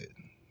 Let's face it.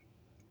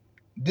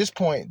 At this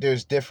point,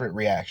 there's different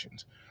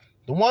reactions.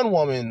 The one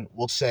woman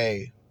will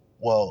say,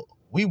 well,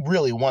 we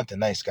really want the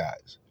nice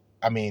guys.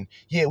 I mean,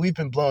 yeah, we've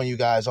been blowing you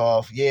guys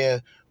off. Yeah,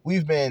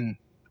 we've been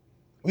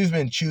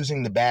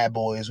choosing the bad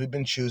boys. We've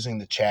been choosing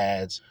the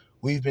chads.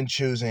 We've been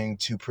choosing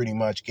to pretty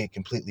much get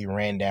completely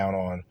ran down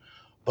on.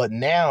 But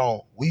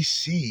now we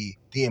see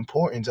the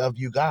importance of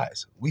you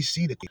guys. We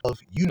see the of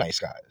you nice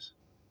guys,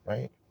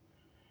 right?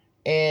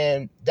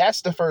 And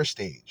that's the first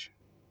stage.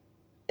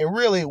 And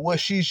really what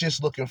she's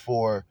just looking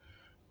for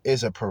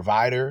is a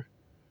provider.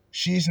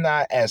 She's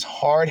not as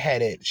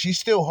hard-headed. She's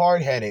still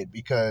hard-headed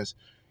because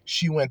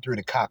she went through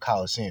the cock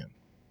coliseum.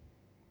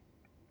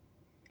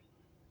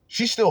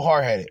 She's still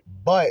hard-headed,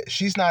 but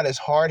she's not as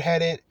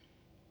hard-headed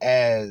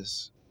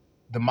as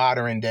the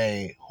modern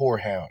day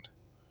whorehound.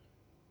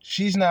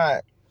 She's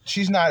not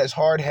as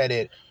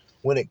hard-headed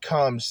when it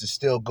comes to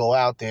still go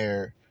out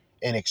there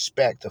and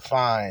expect to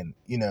find,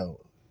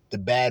 the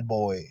bad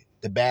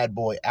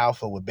boy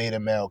alpha with beta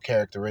male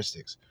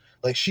characteristics.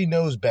 Like, she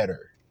knows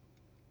better.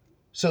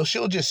 So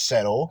she'll just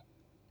settle,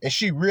 and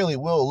she really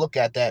will look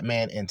at that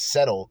man and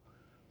settle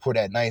for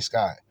that nice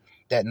guy.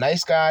 That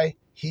nice guy,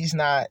 he's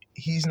not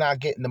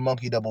getting the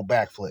monkey double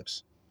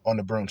backflips on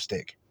the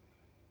broomstick.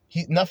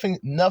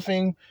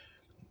 Nothing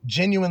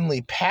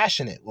genuinely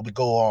passionate will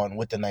go on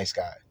with the nice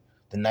guy.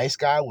 The nice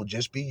guy will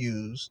just be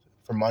used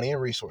for money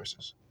and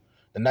resources.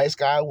 The nice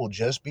guy will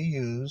just be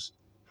used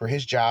for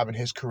his job and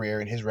his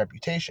career and his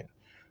reputation.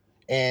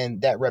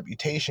 And that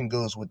reputation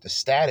goes with the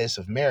status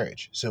of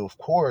marriage. So, of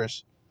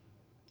course,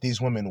 these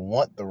women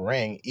want the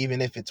ring,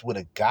 even if it's with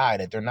a guy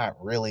that they're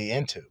not really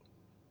into.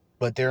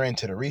 But they're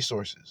into the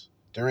resources.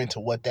 They're into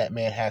what that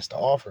man has to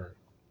offer.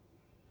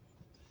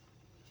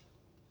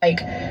 They're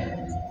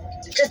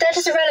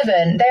just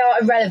irrelevant. They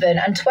are irrelevant.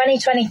 And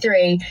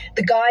 2023,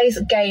 the guys'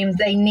 game,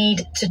 they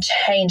need to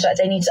change. Like,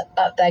 they need to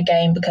up their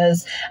game,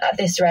 because at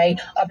this rate...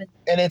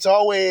 And it's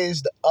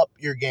always the up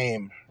your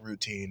game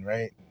routine,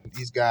 right?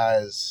 These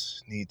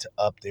guys need to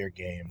up their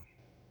game.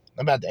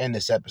 I'm about to end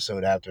this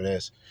episode after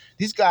this.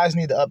 These guys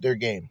need to up their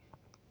game.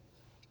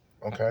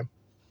 Okay?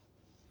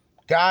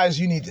 Guys,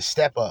 you need to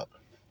step up.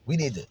 We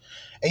need to...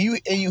 And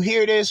you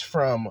hear this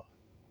from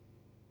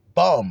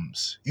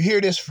bums. You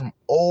hear this from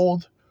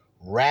old,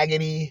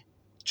 raggedy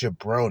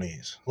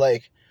jabronis.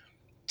 Like,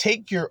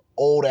 take your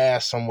old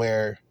ass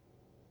somewhere,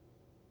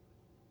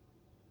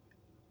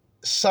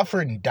 suffer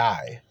and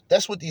die.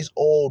 That's what these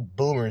old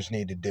boomers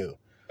need to do.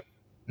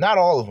 Not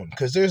all of them,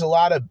 because there's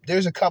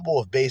a couple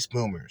of base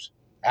boomers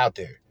out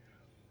there.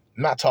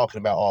 I'm not talking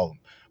about all of them,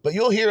 but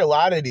you'll hear a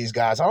lot of these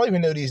guys. I don't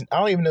even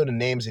know the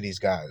names of these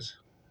guys.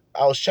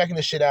 I was checking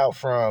this shit out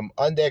from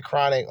Undead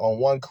Chronic on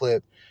one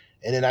clip,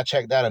 and then I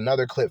checked out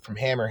another clip from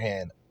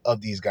Hammerhand of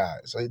these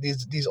guys. Like,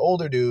 these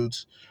older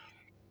dudes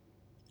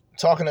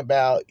talking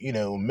about,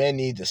 men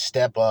need to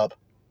step up.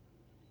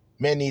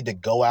 Men need to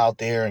go out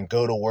there and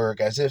go to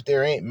work, as if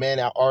there ain't men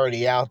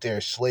already out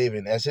there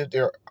slaving, as if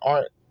there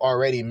aren't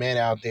already men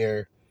out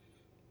there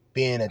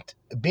being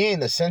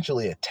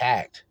essentially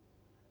attacked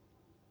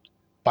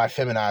by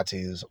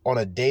feminazis on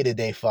a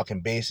day-to-day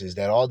fucking basis,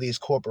 that all these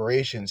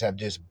corporations have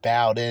just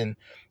bowed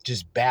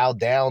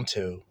down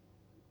to,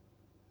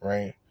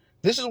 right?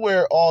 This is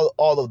where all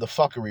of the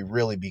fuckery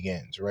really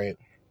begins, right?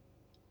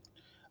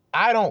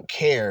 I don't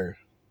care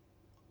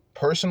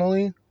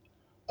personally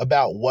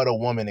about what a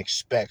woman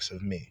expects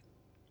of me.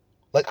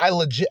 Like, I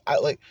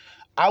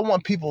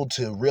want people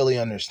to really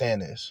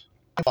understand this.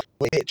 A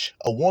bitch,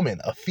 a woman,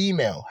 a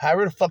female,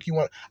 however the fuck you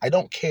want, I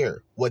don't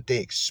care what they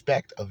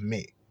expect of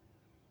me.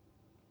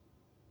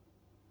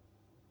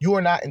 You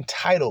are not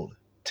entitled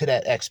to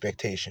that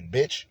expectation,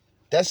 bitch.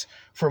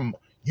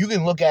 You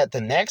can look at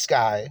the next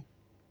guy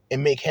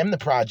and make him the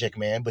project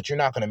man, but you're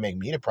not going to make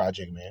me the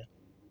project man.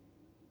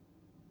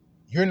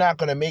 You're not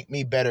going to make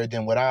me better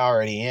than what I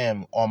already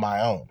am on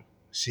my own.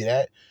 See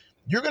that?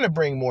 You're going to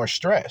bring more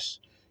stress.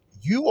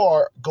 You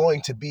are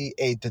going to be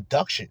a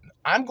deduction.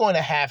 I'm going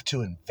to have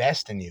to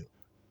invest in you,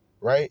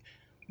 right?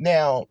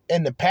 Now,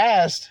 in the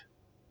past,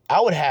 I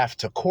would have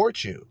to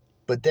court you.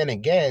 But then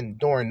again,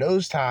 during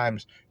those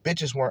times,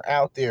 bitches weren't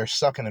out there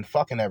sucking and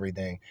fucking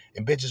everything.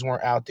 And bitches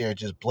weren't out there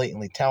just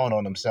blatantly telling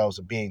on themselves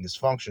of being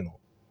dysfunctional.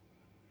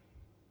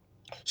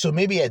 So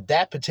maybe at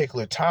that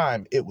particular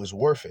time, it was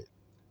worth it.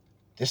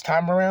 This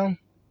time around,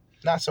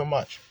 not so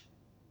much.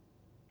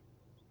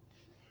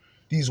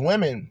 These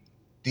women,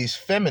 these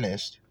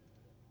feminists,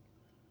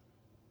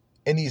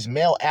 and these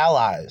male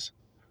allies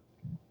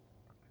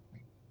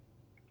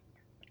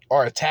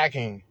are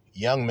attacking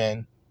young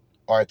men,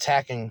 are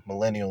attacking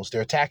millennials.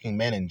 They're attacking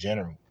men in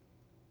general.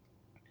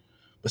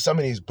 But some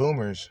of these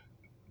boomers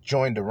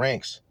joined the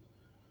ranks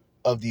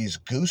of these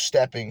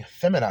goose-stepping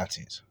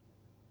feminazis.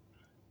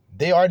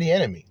 They are the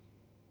enemy.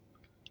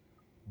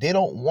 They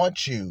don't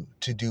want you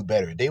to do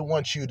better. They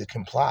want you to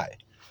comply.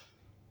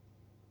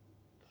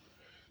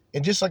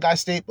 And just like I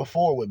stated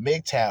before with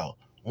MGTOW,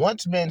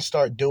 once men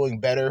start doing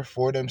better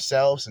for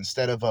themselves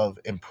instead of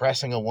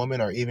impressing a woman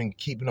or even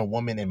keeping a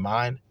woman in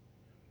mind,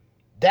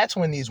 that's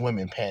when these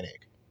women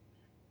panic.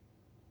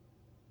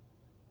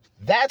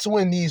 That's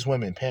when these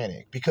women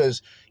panic.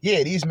 Because,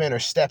 yeah, these men are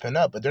stepping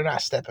up, but they're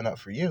not stepping up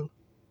for you.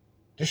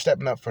 They're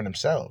stepping up for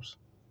themselves.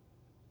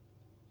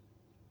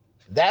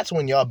 That's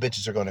when y'all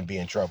bitches are going to be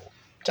in trouble.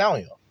 I'm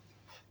telling y'all.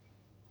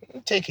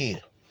 Take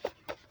heed.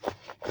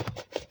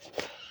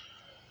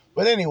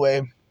 But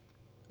anyway,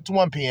 it's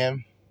 1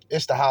 p.m.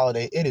 It's the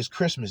holiday. It is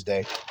Christmas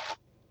Day.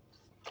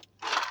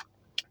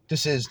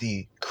 This is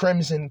the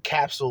Crimson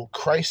Capsule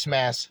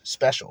Christmas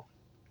special.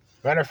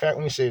 Matter of fact,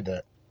 let me save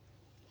that.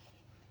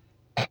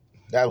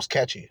 That was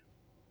catchy.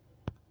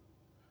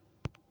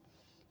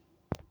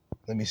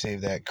 Let me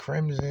save that.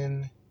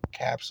 Crimson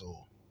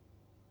Capsule.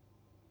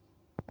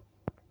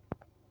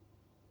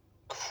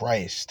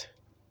 Christ.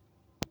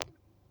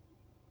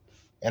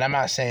 And I'm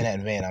not saying that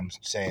in vain. I'm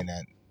saying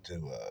that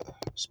to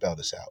spell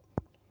this out.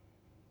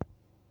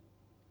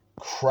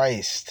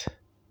 Christ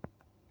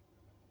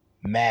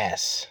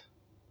Mass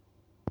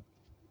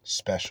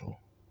Special.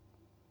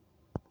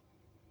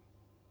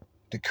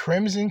 The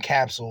Crimson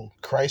Capsule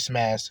Christ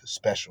Mass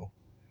Special.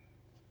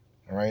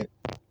 All right.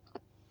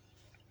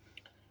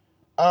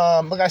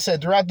 Like I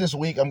said, throughout this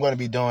week, I'm going to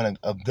be doing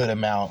a good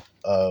amount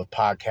of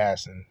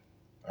podcasting.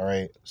 All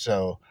right.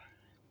 So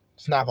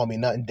it's not going to be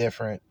nothing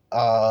different.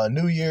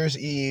 New Year's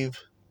Eve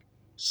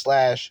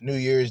 / New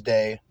Year's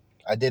Day.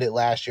 I did it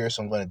last year,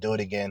 so I'm going to do it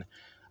again.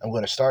 I'm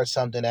going to start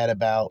something at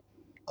about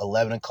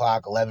 11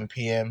 o'clock, 11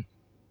 p.m.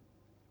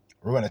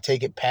 We're going to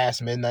take it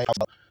past midnight,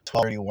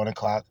 12:30, 1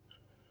 o'clock.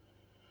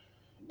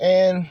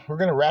 And we're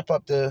going to wrap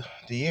up the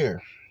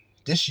year.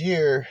 This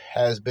year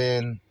has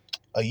been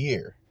a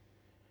year.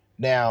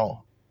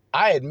 Now,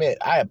 I admit,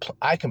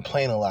 I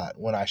complain a lot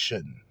when I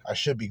shouldn't. I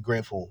should be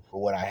grateful for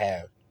what I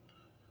have.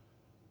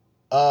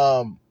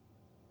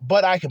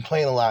 But I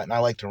complain a lot and I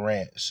like to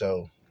rant.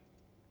 So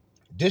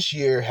this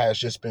year has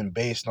just been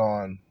based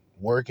on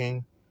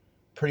working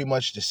pretty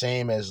much the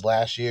same as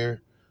last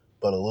year,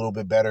 but a little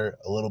bit better,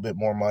 a little bit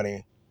more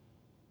money,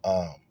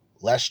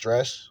 less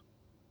stress.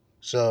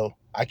 So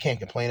I can't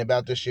complain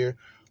about this year.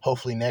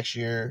 Hopefully next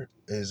year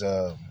is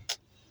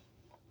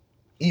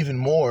even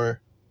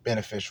more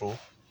beneficial.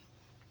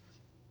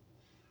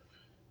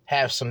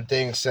 Have some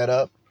things set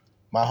up.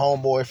 My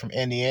homeboy from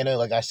Indiana,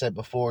 like I said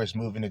before, is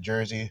moving to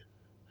Jersey.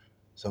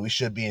 So we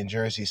should be in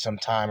Jersey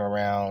sometime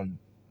around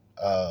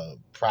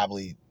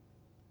probably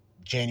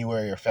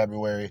January or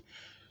February.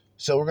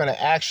 So we're going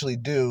to actually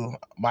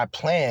my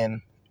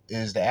plan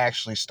is to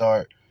actually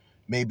start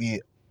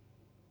maybe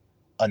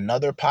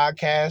another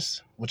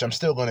podcast, which I'm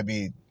still going to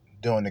be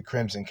doing the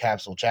Crimson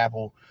Capsule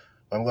Chapel.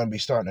 But I'm going to be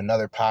starting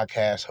another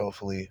podcast,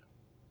 hopefully,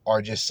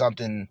 or just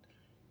something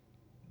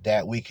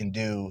that we can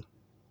do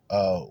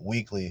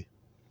weekly.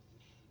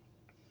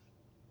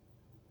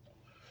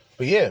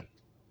 But yeah,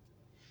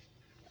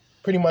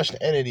 pretty much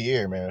the end of the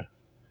year, man.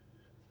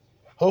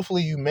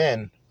 Hopefully you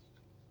men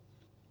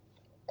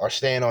are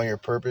staying on your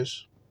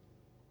purpose.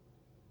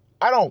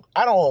 I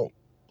don't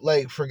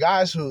like, for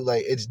guys who,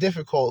 like, it's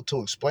difficult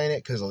to explain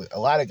it because a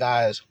lot of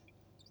guys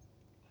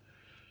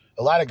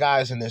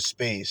in this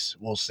space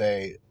will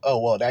say,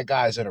 oh, well, that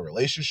guy's in a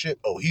relationship.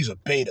 Oh, he's a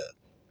beta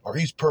or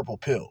he's purple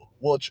pill.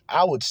 Which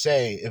I would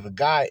say, if a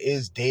guy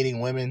is dating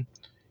women,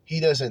 he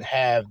doesn't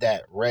have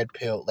that red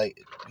pill. Like,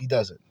 he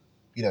doesn't.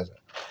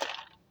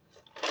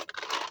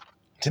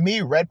 To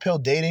me, red pill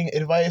dating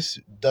advice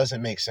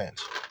doesn't make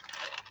sense.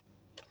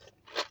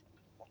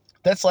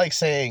 That's like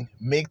saying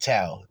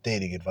MGTOW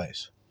dating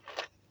advice.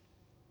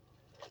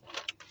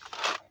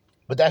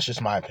 But that's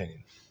just my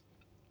opinion.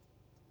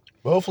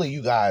 But hopefully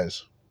you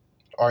guys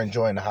are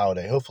enjoying the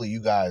holiday. Hopefully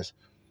you guys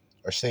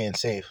are staying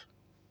safe.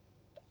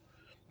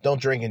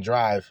 Don't drink and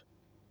drive.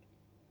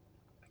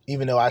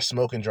 Even though I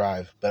smoke and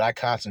drive, but I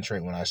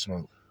concentrate when I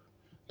smoke.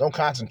 Don't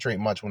concentrate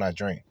much when I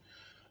drink.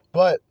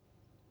 But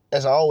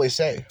as I always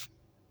say,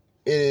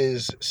 it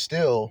is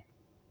still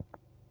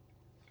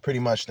pretty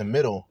much the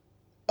middle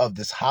of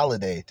this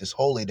holiday, this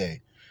holy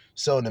day.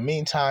 So in the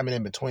meantime and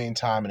in between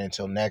time and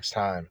until next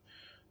time,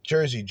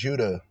 Jersey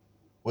Judah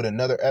with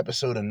another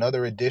episode,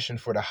 another edition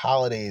for the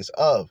holidays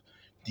of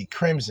the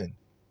Crimson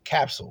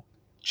Capsule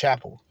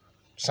Chapel,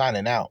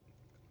 signing out.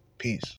 Peace.